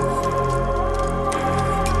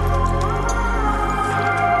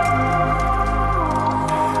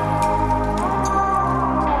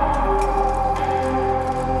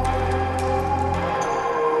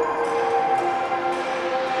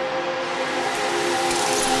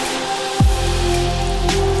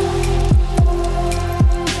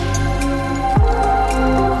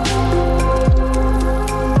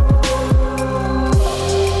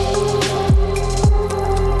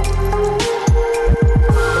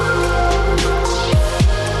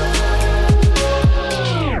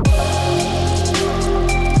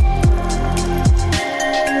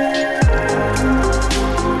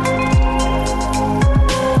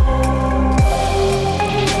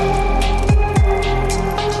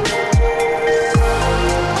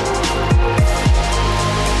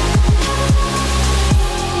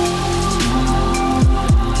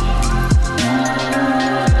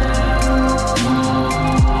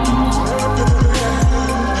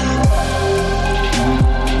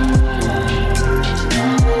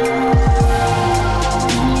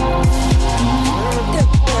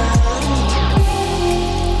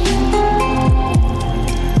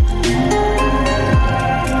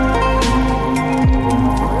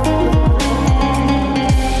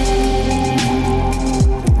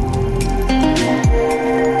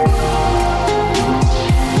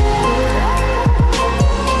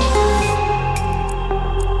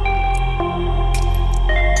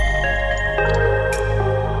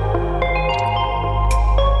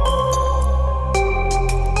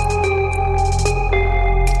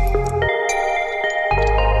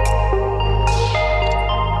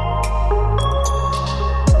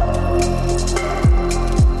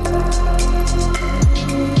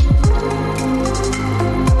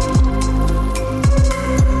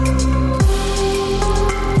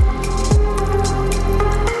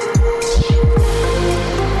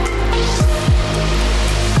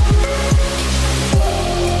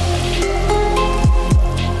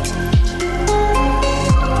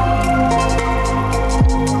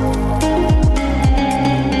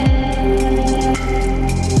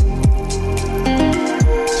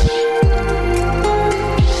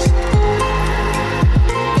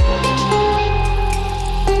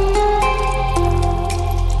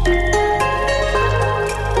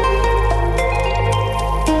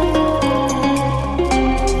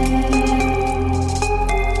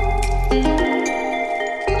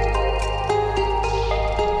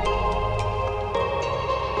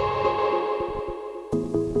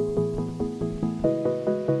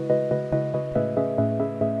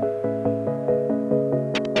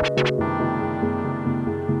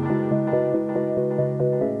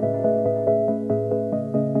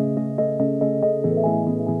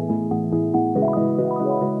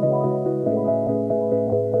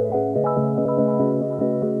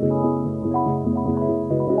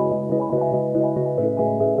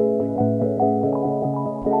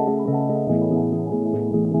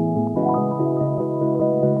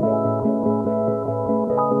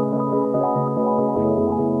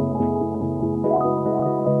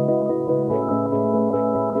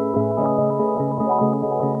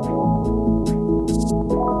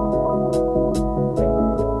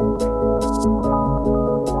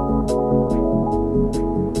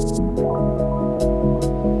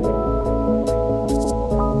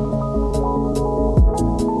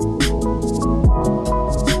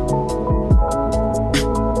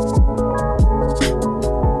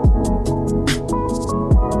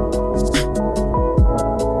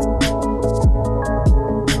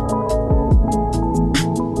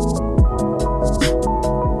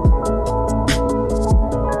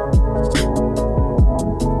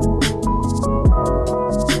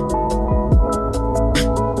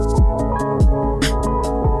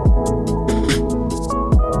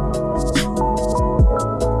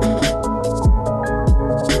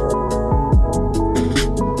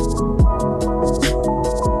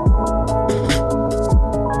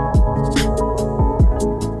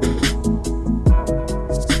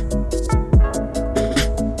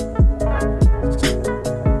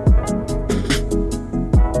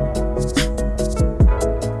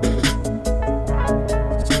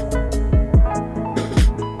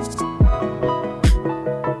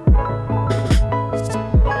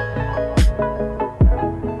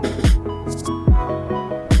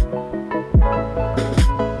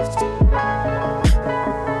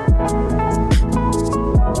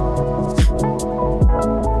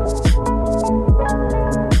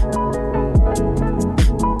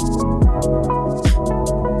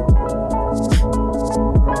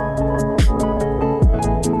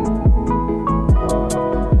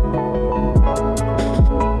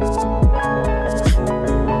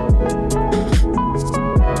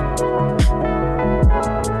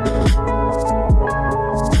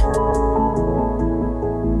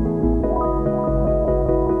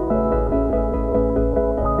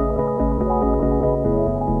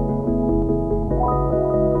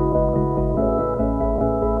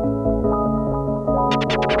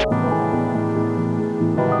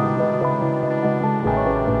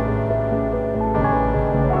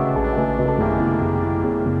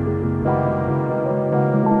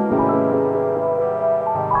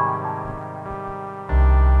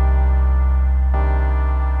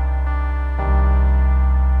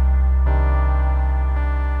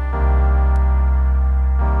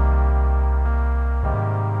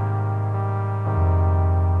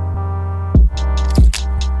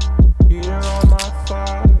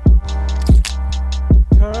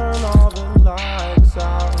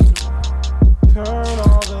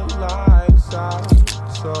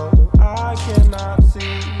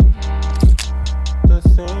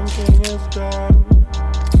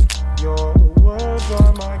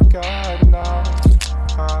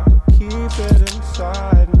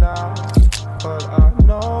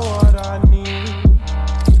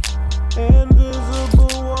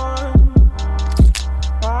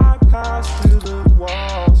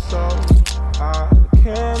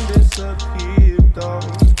 go.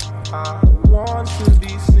 I want to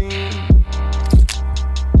be seen.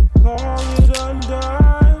 Call it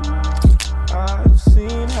undone. I've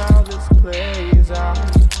seen how this plays out,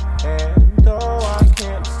 and though I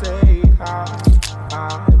can't say how,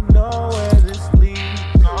 I know where this leads.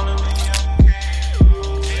 Gonna be okay,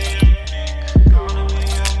 gonna be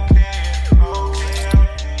okay, gonna be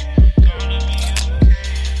okay, gonna be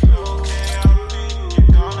okay,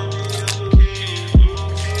 gonna be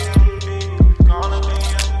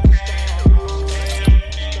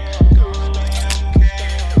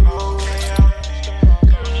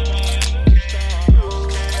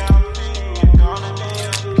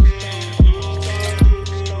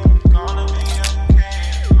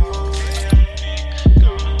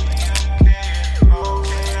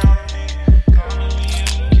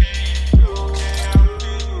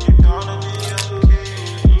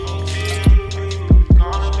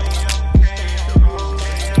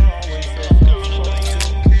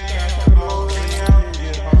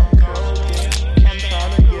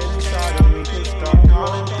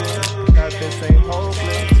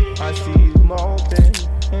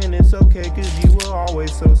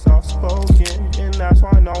so soft-spoken, and that's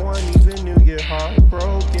why no one even knew your heart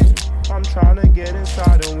broken. I'm trying to get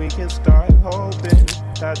inside and we can start hoping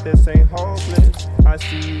that this ain't hopeless. I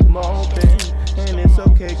see you moping, and it's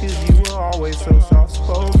okay cause you were always so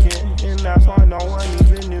soft-spoken, and that's why no one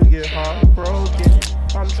even knew your heart broken.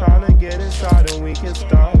 I'm trying to get inside and we can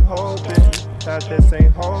start hoping that this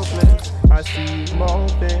ain't hopeless. I see you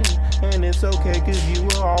moping, and it's okay cause you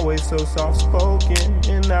were always so soft-spoken,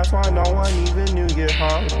 and that's why no one even knew your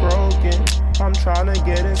heart broken. I'm trying to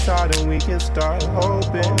get inside and we can start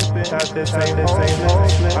hoping that this ain't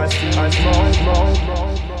hopeless. I see you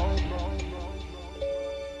moping.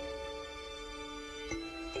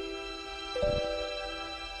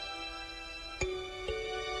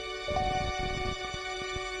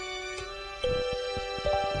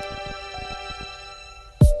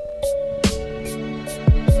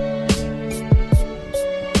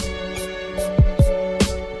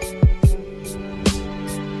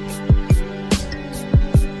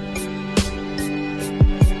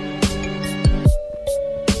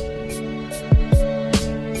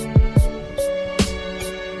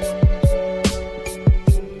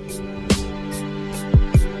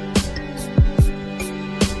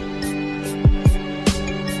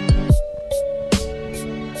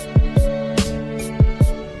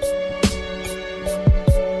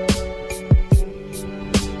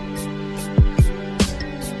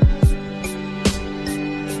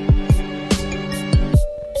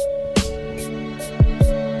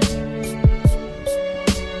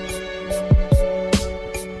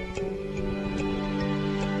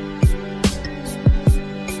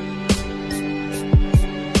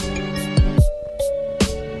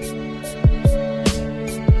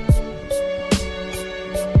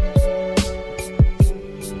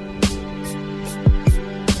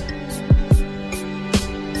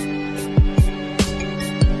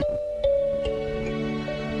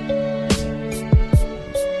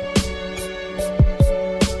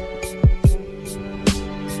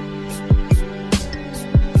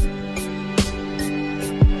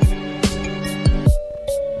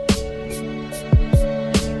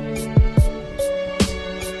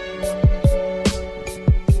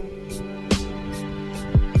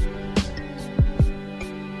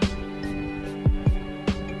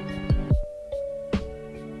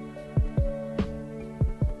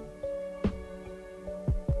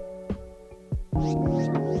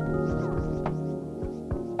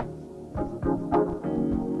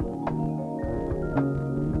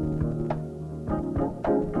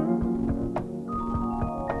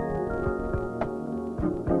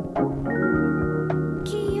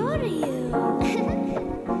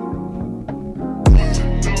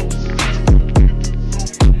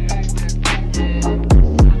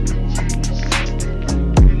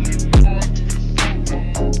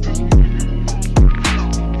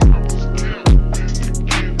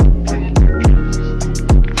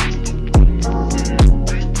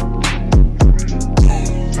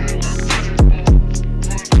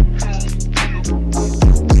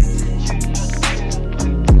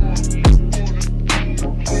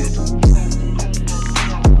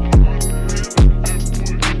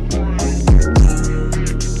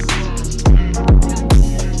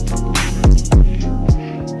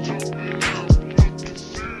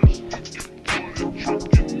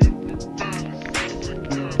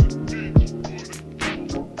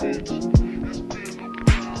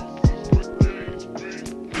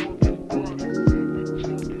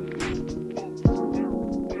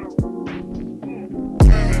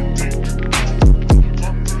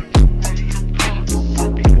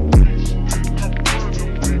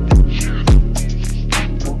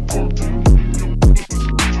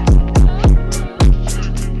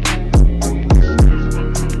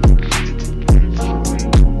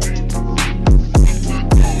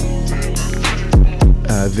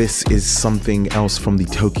 This is something else from the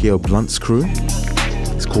Tokyo Blunts crew.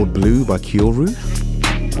 It's called Blue by Kyoru.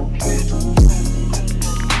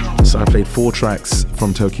 So I played 4 tracks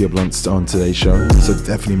from Tokyo Blunts on today's show, so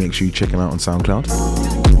definitely make sure you check them out on SoundCloud.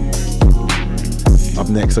 Up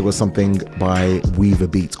next I've got something by Weaver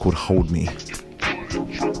Beats called Hold Me.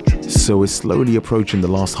 So we're slowly approaching the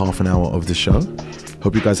last half an hour of the show.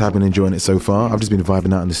 Hope you guys have been enjoying it so far. I've just been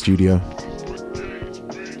vibing out in the studio,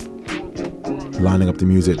 lining up the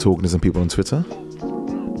music, talking to some people on Twitter.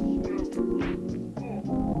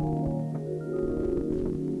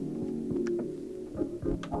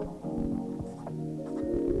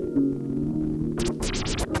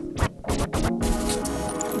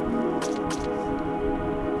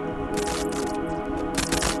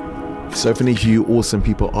 So if any of you awesome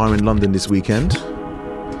people are in London this weekend,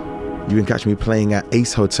 you can catch me playing at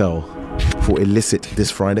Ace Hotel for Illicit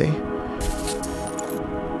this Friday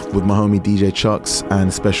with my homie DJ Chucks,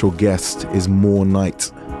 and special guest is More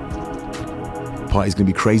Night. Party's gonna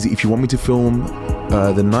be crazy. If you want me to film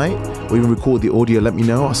the night or even record the audio, let me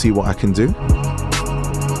know. I'll see what I can do.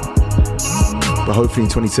 But hopefully in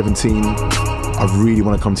 2017, I really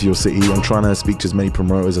want to come to your city. I'm trying to speak to as many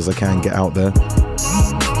promoters as I can, get out there.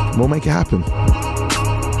 We'll make it happen.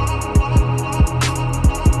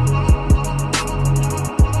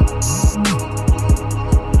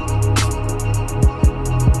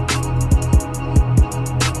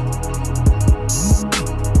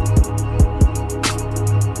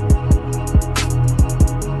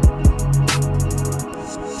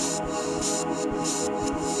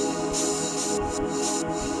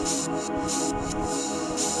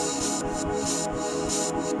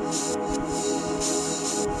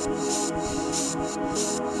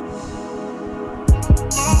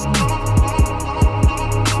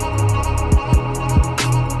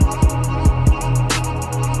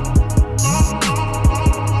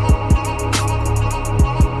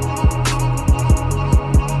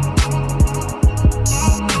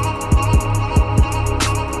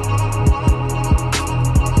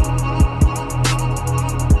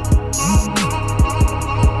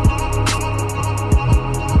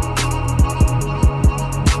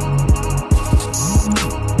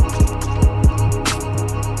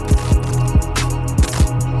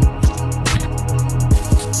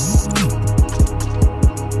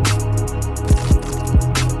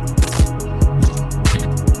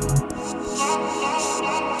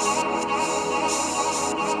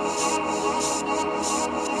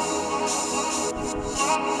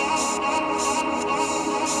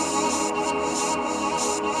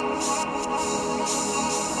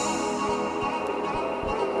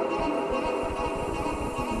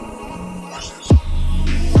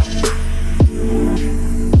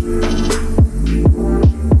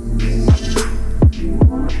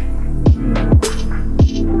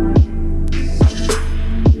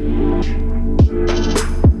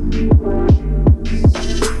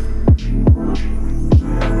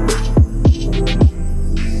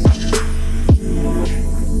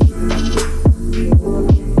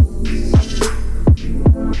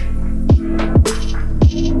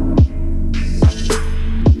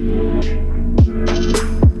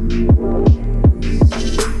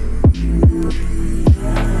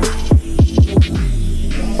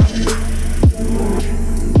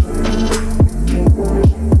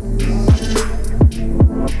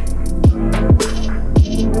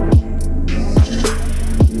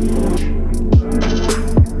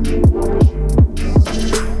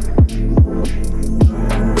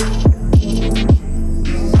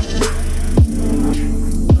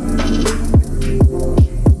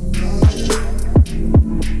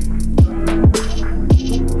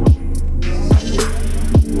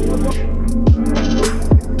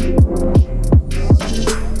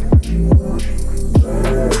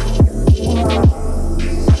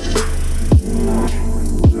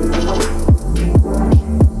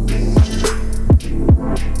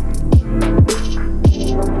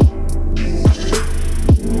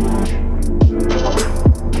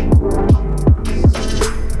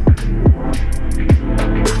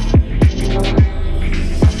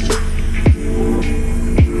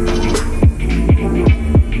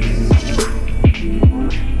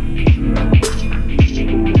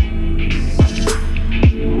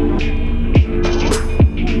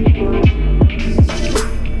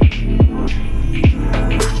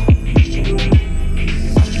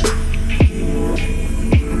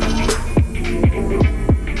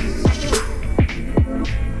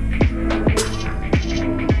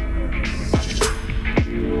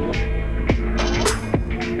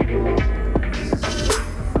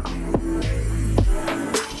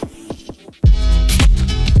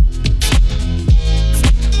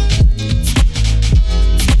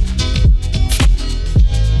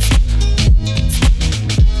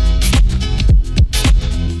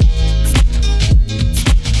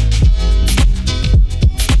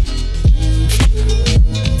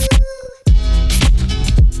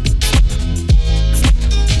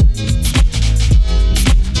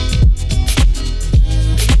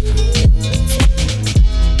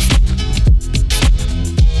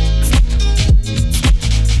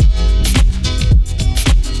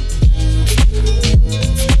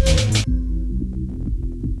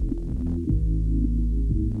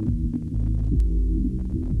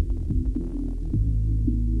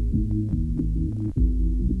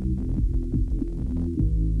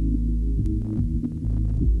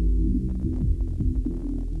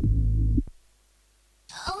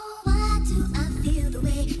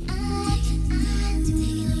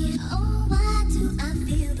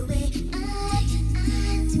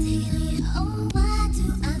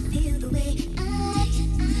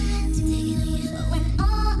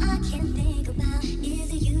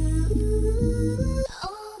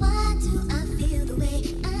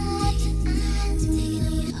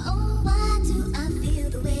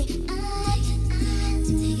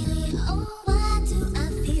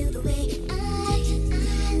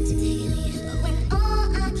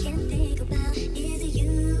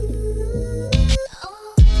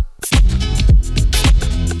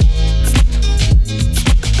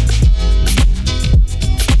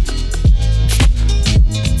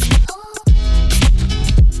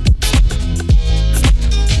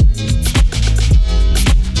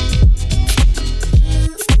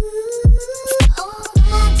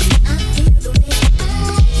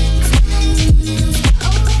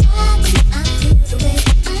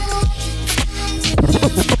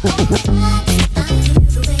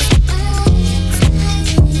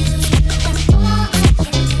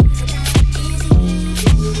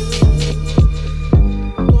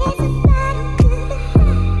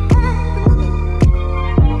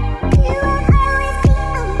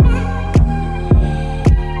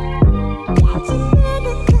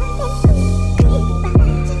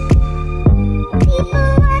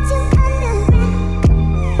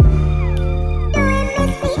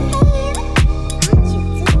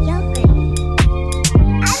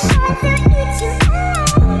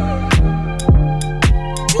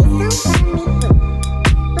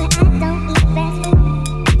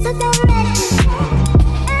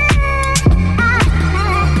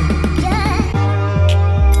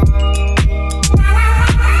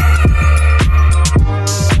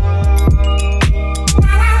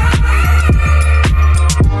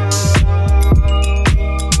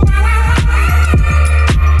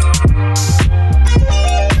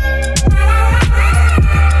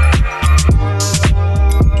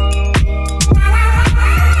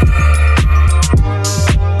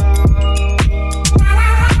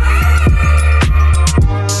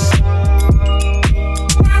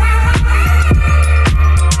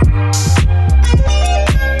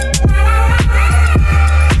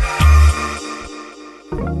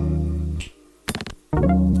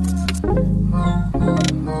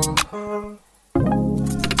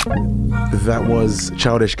 That was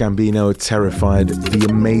Childish Gambino, Terrified, the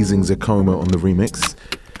amazing Zakoma on the remix.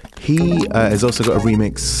 He has also got a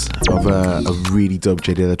remix of a really dope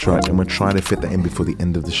J Dilla track, and we're trying to fit that in before the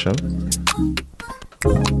end of the show.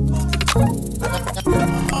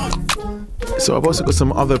 So I've also got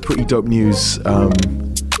some other pretty dope news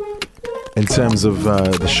in terms of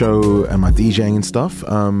the show and my DJing and stuff.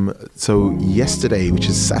 So yesterday, which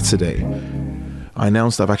is Saturday, I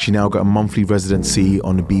announced I've actually now got a monthly residency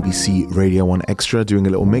on the BBC Radio 1 Extra, doing a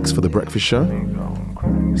little mix for the breakfast show.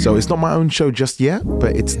 So it's not my own show just yet,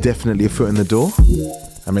 but it's definitely a foot in the door.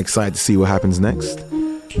 I'm excited to see what happens next.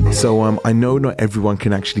 So I know not everyone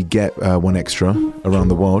can actually get 1 Extra around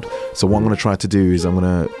the world. So what I'm going to try to do is I'm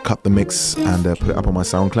going to cut the mix and put it up on my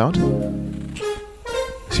SoundCloud,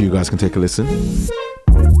 so you guys can take a listen.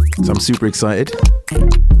 So I'm super excited.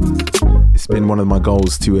 It's been one of my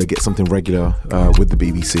goals to get something regular with the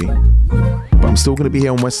BBC. But I'm still going to be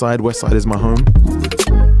here on Westside. Westside is my home.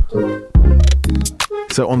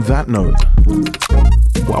 So on that note,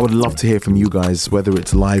 what I would love to hear from you guys, whether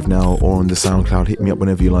it's live now or on the SoundCloud, hit me up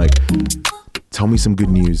whenever you like. Tell me some good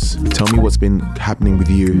news. Tell me what's been happening with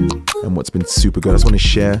you and what's been super good. I just want to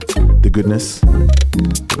share the goodness,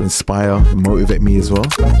 inspire, and motivate me as well,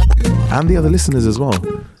 and the other listeners as well.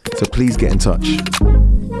 So please get in touch.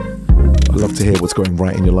 I'd love to hear what's going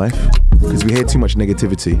right in your life, because we hear too much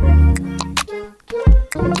negativity.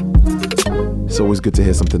 It's always good to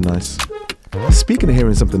hear something nice. Speaking of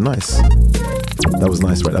hearing something nice, that was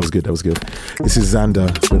nice, right? That was good. This is Xander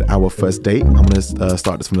with Our First Date. I'm going to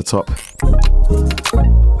start this from the top.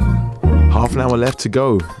 Half an hour left to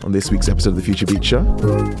go on this week's episode of the Future Beat Show.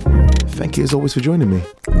 Thank you as always for joining me.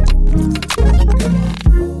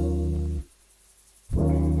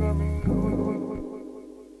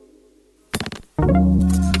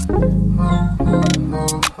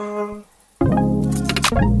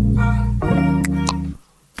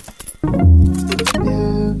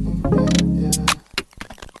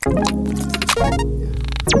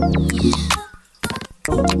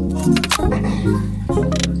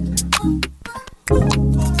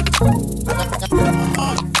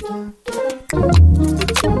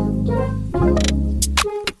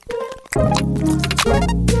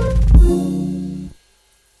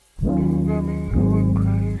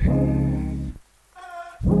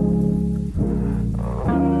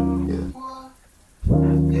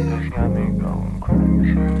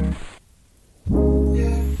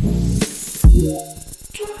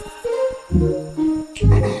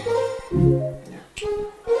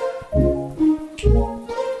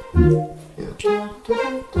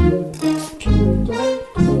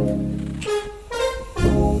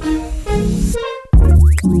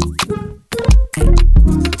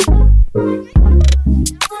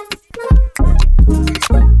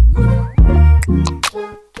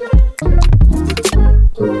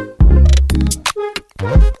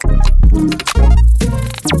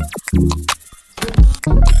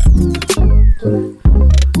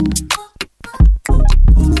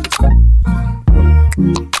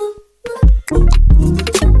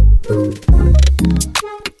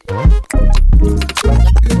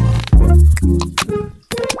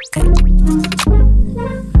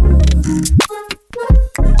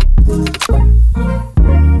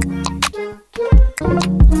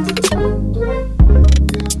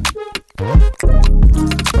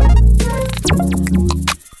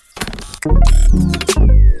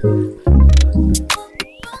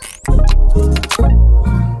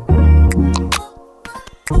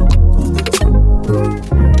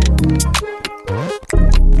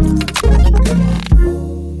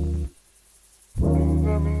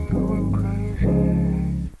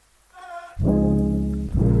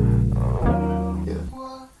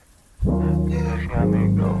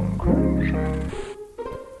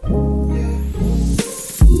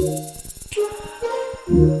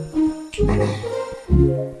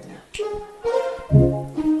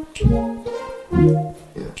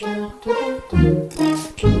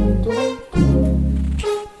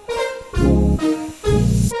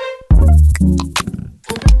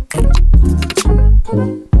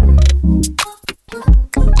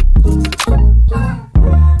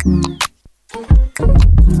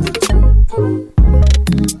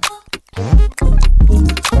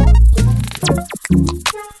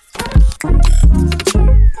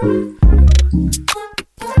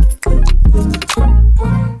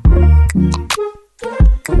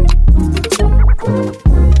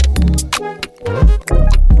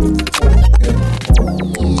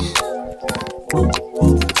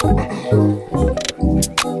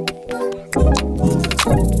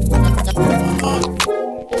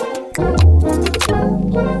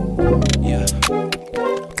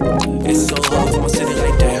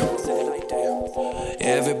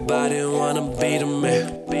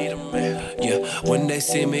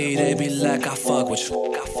 see me, they be like, I fuck with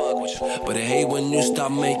you. But they hate when you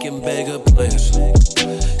start making bigger plans.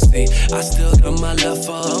 See, I still got my love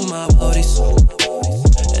for all my bodies.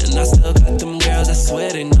 And I still got them girls, I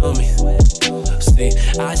swear they know me. See,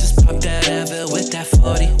 I just popped that Advil with that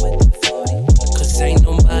 40. Cause ain't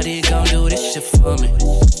nobody gon' do this shit for me.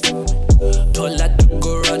 Pull out the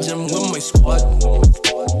garage, I'm with my squad.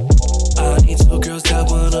 I need two girls that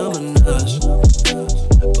want a menage.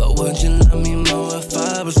 But would you love me more if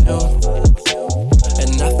I was you?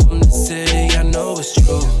 And not from the city, I know it's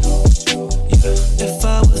true. Yeah. If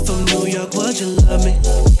I was from New York, would you love me?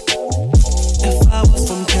 If I was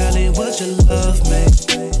from Cali, would you love me?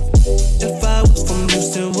 If I was from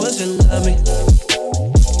Houston, would you love me?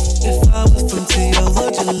 If I was from T.O.,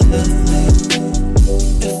 would you love me?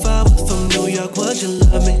 If I was from New York, would you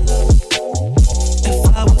love me? If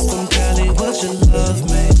I was from Cali, would you love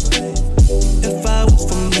me? If I was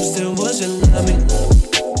from Houston, would you love me?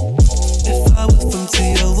 If I was from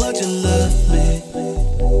T.O., would you love me?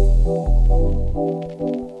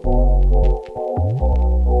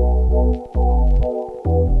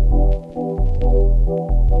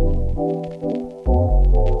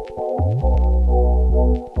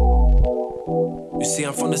 You see,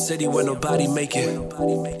 I'm from the city where nobody make it.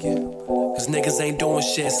 Cause niggas ain't doing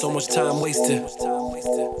shit, so much time wasted.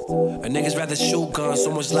 And niggas rather shoot guns,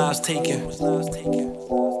 so much lives taken.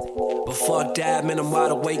 But fuck that, man, I'm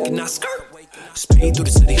wide awake and I skirt. Speed through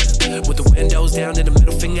the city, with the windows down and the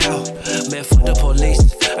middle finger out. Man, fuck the police,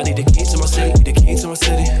 I need the key to my city, need the key to my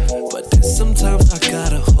city. But then sometimes I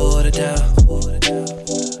gotta hold it down.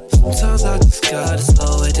 Sometimes I just gotta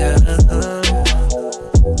slow it down.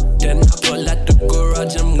 Then I pull out the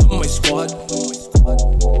garage, I'm with my squad.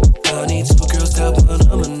 I need two girls that want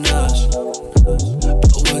a menage.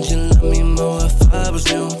 But would you love me more if I was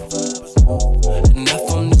you? And not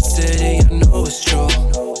from the city, I know it's true.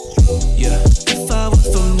 Yeah. If I was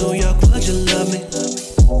from New York, would you love me?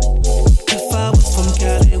 If I was from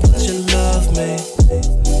Cali, would you love me?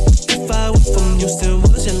 If I was from Houston,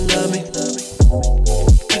 would you love me?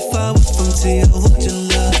 If I was from T.O., would you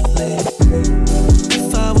love me?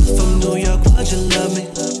 If I was from New York, would you love me?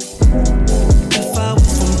 If I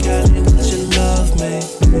was from Cali, would you love me?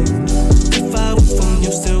 If I was from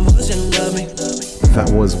Houston, would you love me? That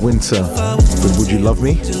was Winter with Would You Love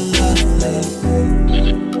Me?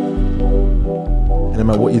 And no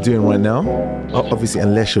matter what you're doing right now, obviously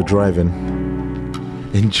unless you're driving,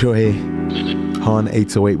 enjoy Han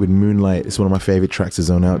 808 with Moonlight. It's one of my favorite tracks to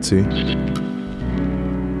zone out to.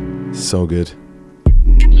 So good.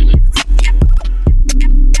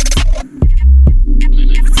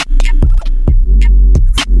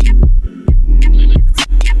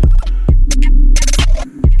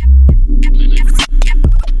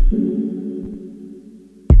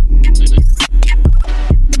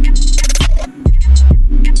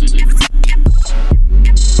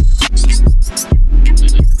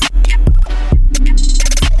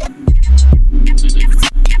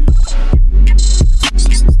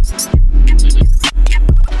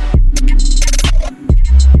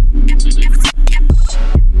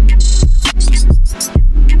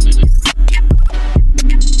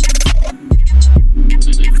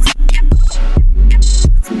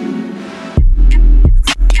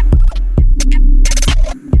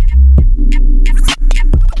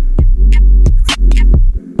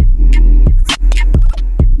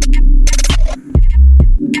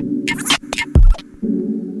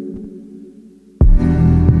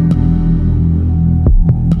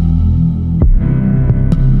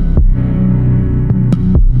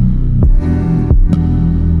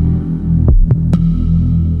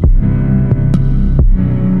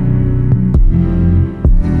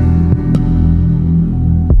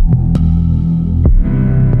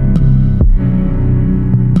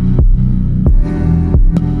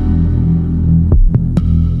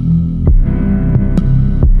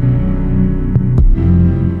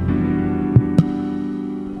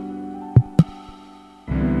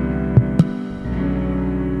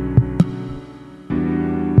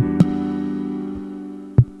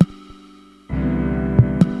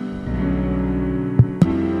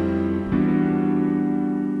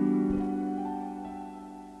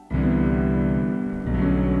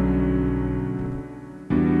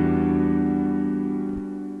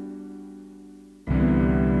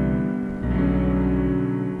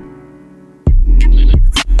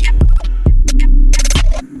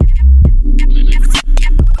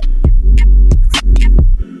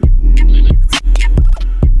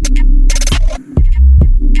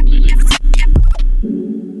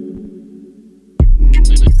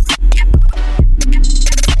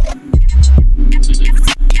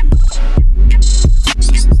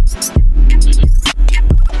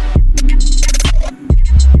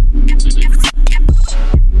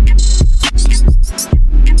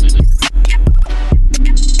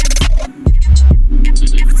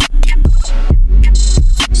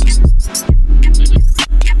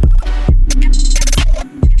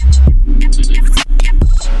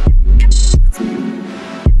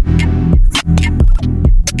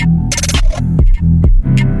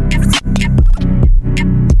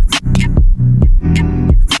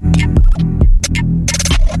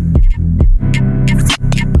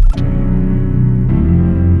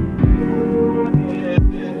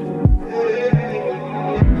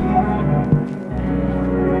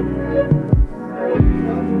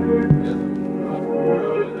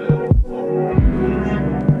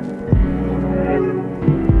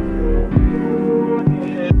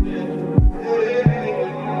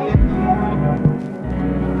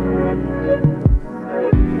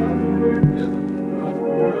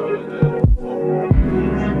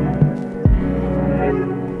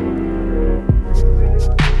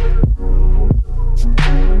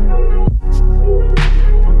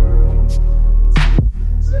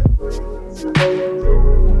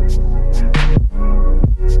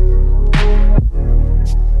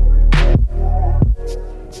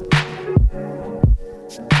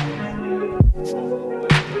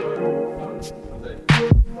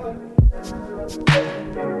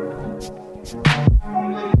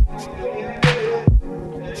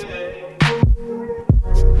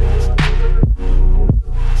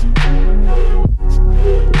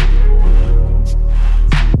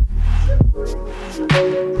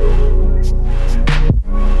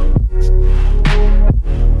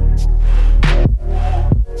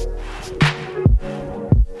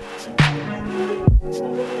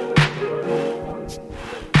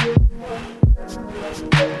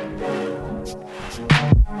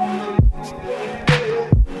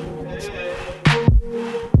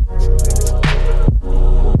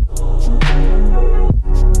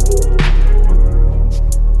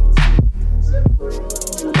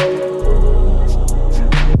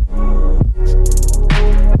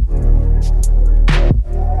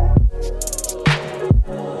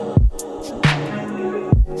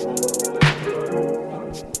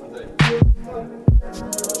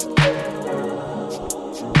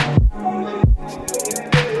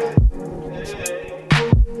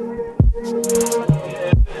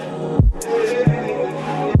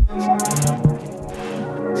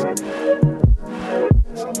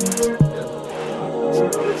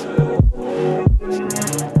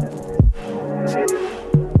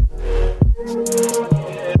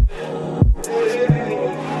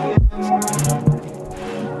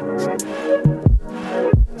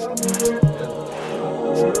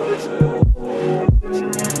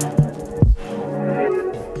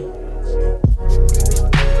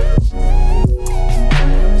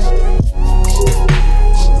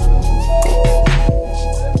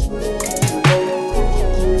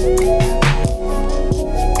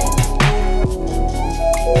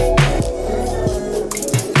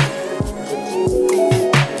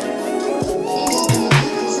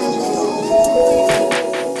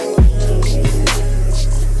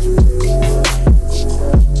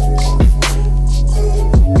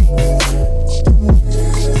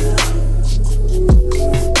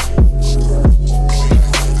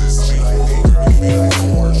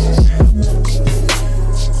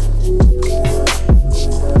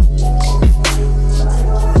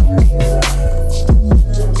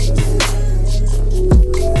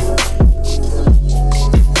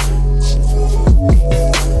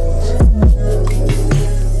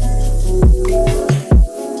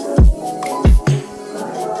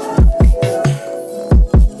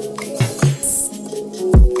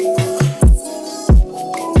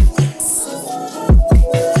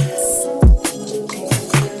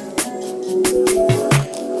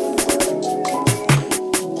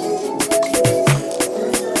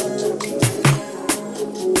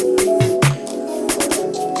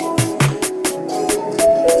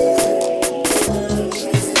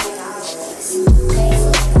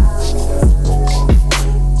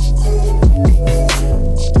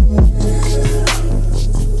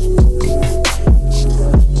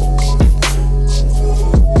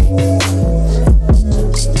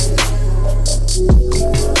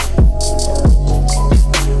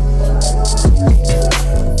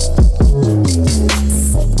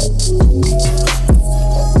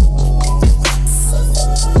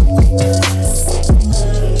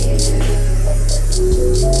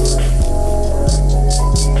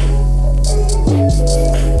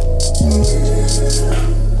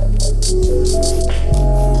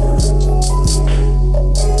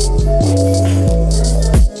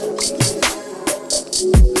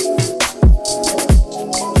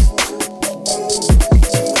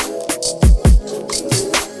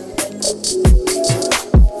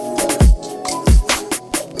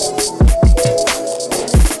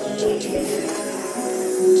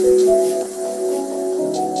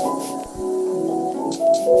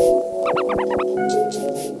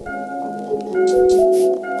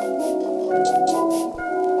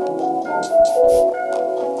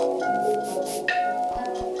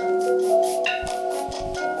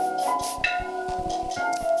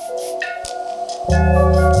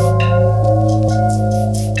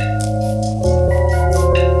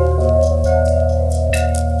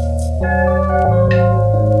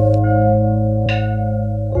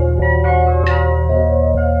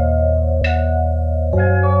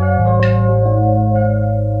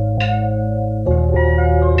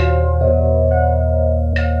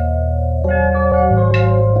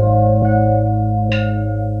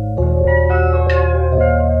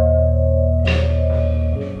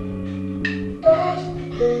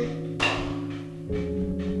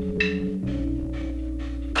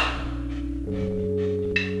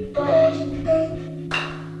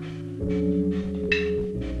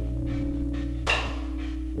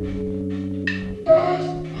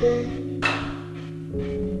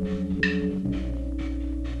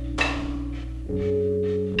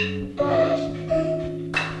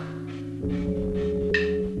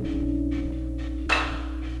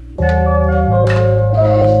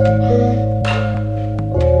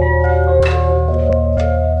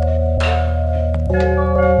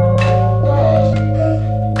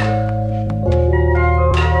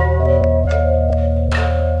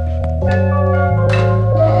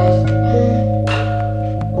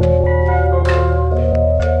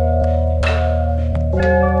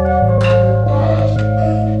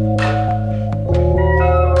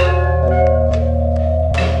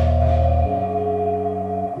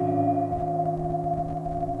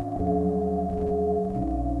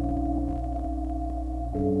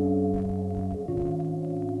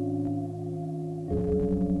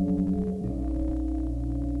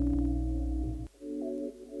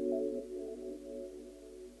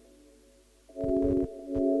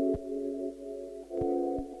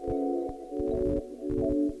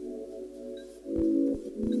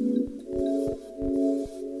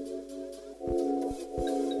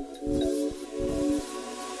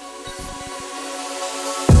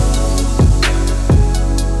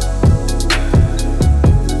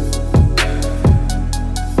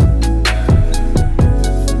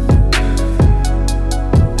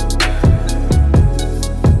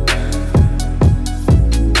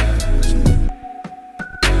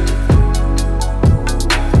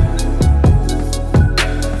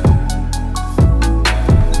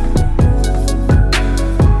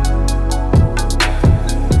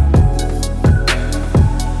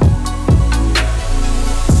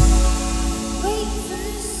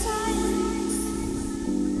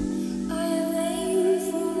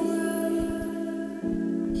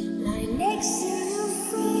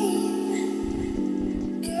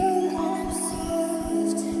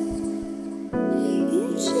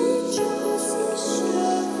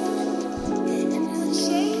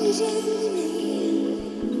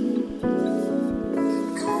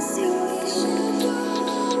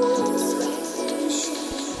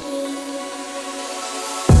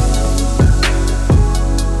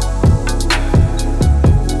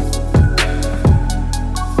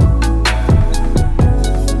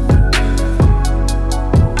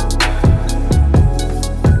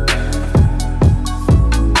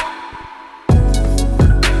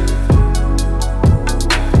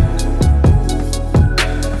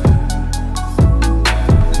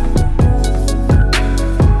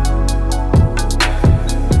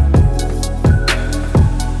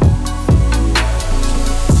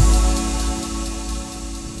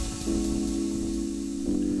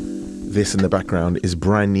 This in the background is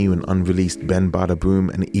brand new and unreleased Ben Bada Boom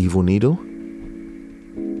and Evil Needle.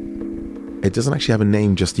 It doesn't actually have a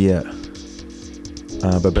name just yet,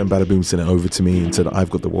 but Ben Bada Boom sent it over to me and said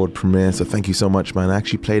I've got the world premiere, so thank you so much, man. I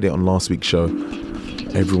actually played it on last week's show.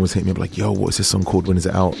 Everyone was hitting me up like, yo, what is this song called? When is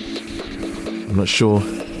it out? I'm not sure.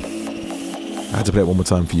 I had to play it one more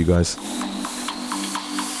time for you guys.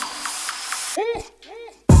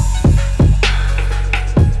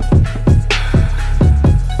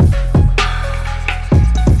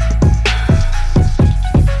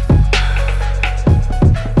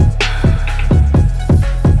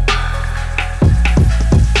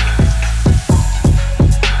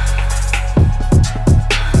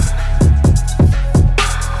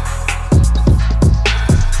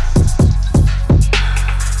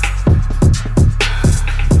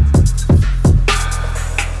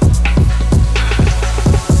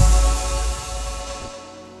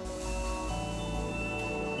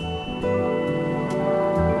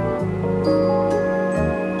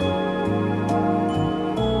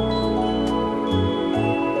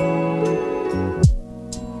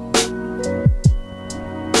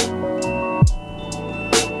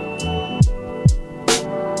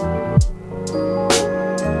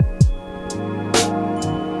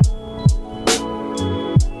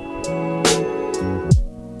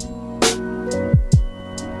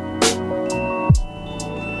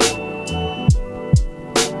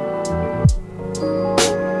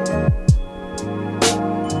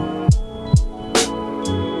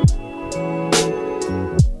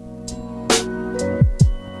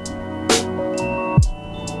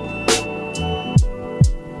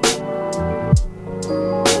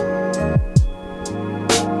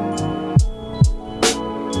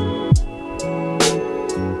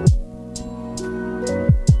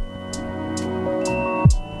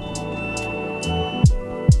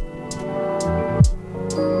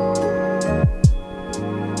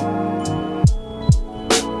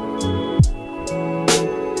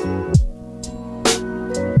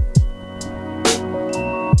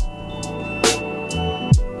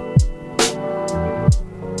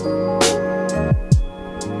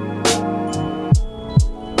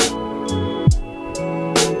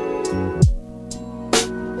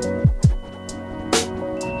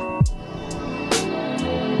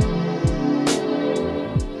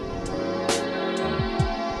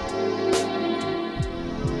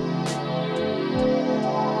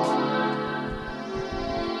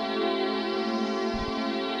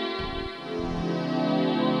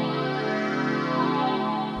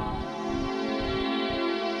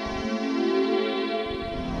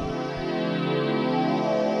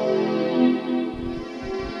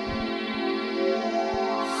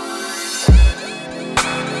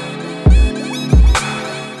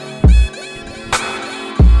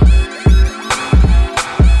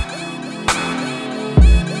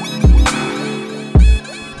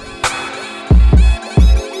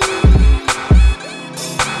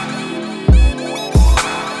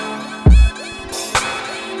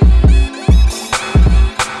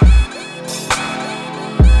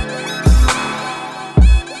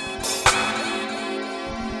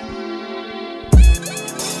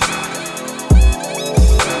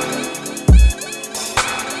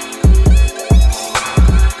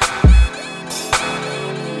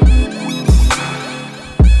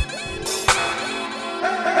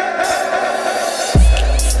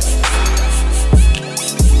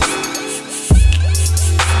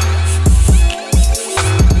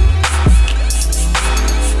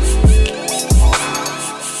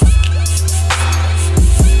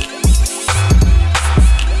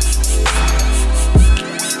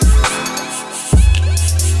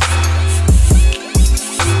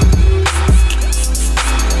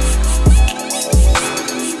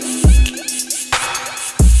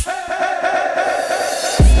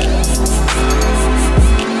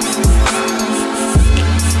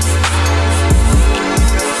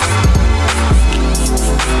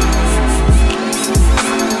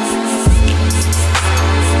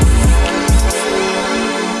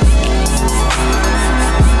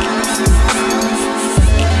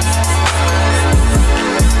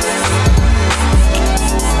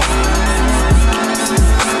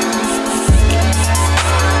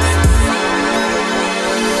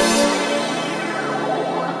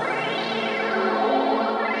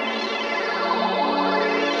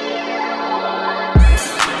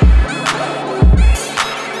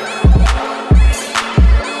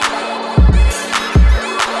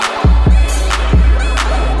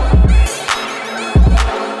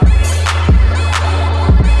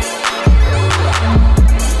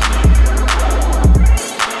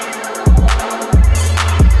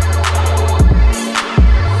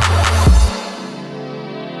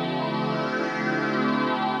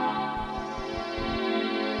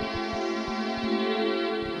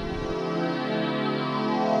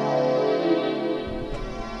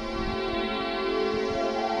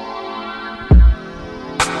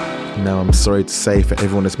 Now, I'm sorry to say for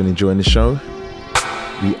everyone that's been enjoying the show,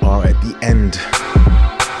 we are at the end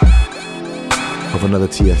of another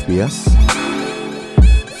TFBS.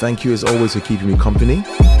 Thank you as always for keeping me company.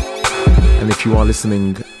 And if you are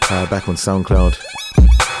listening back on SoundCloud,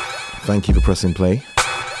 thank you for pressing play.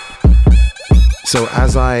 So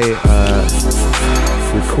as I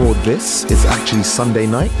record this, it's actually Sunday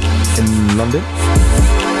night in London.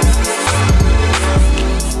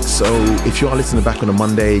 So if you are listening back on a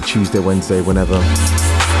Monday, Tuesday, Wednesday, whenever,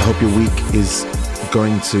 I hope your week is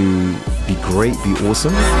going to be great, be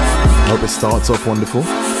awesome. I hope it starts off wonderful.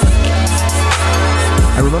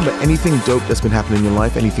 And remember, anything dope that's been happening in your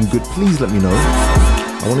life, anything good, please let me know.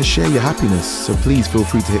 I want to share your happiness, so please feel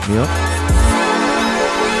free to hit me up.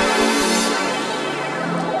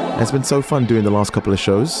 And it's been so fun doing the last couple of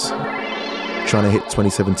shows, trying to hit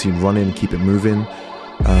 2017 running, keep it moving.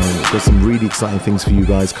 Got some really exciting things for you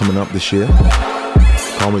guys coming up this year.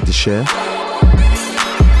 Can't wait to share.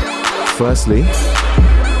 Firstly,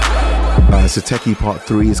 Sateki Part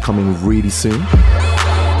 3 is coming really soon.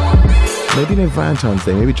 Maybe no Valentine's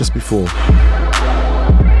Day, maybe just before.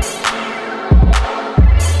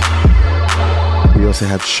 We also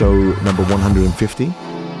have show number 150.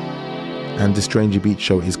 And the Stranger Beat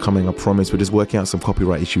show is coming, I promise. We're just working out some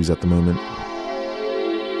copyright issues at the moment.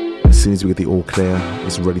 As soon as we get the all clear,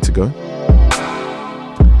 it's ready to go.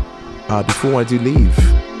 Before I do leave,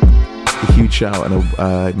 a huge shout out and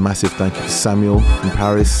a massive thank you to Samuel from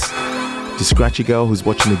Paris, to Scratchy Girl who's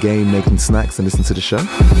watching the game, making snacks and listening to the show,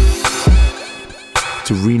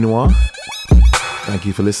 to Renoir, thank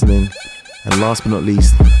you for listening, and last but not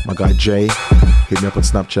least, my guy Jay, hit me up on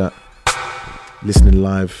Snapchat, listening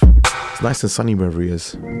live. It's nice and sunny wherever he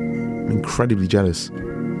is. I'm incredibly jealous.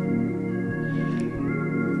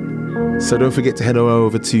 So don't forget to head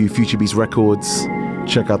over to Future Beats Records,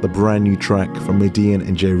 check out the brand new track from Median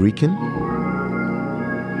and Jay Reekin.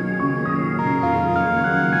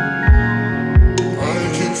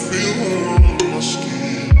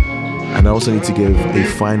 And I also need to give a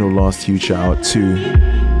final last huge shout out to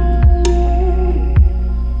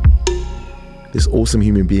this awesome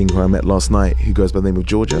human being who I met last night, who goes by the name of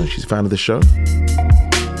Georgia. She's a fan of the show.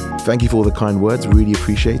 Thank you for all the kind words, really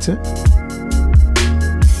appreciate it.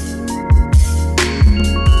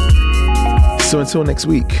 So until next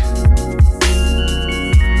week,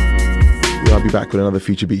 I'll be back with another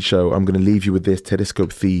Future Beat show. I'm going to leave you with this,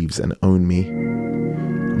 Telescope Thieves and Own Me.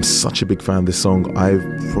 I'm such a big fan of this song. I've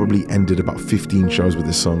probably ended about 15 shows with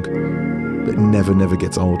this song, but it never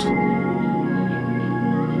gets old.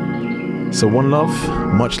 So one love,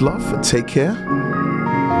 much love, and take care,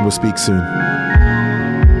 and we'll speak soon. I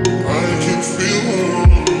can feel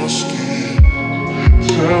my skin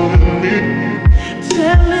telling me.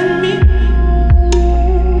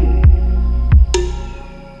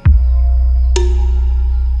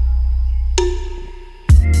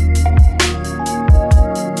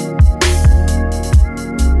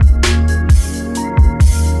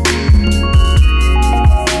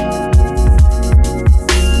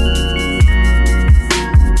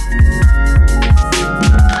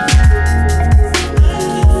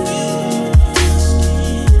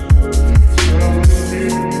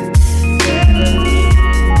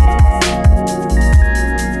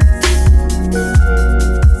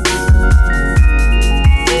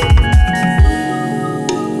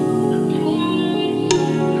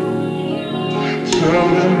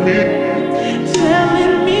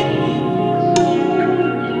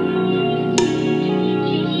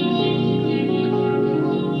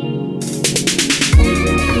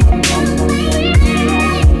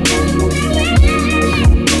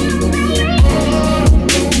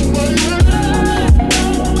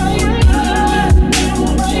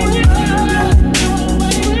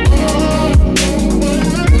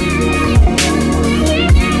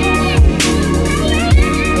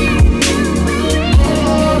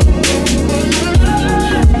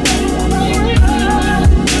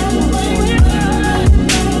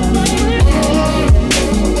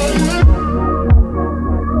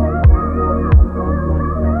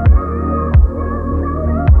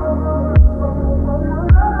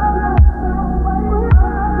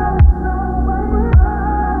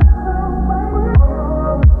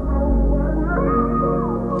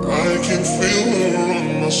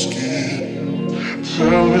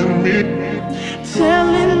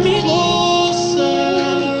 telling me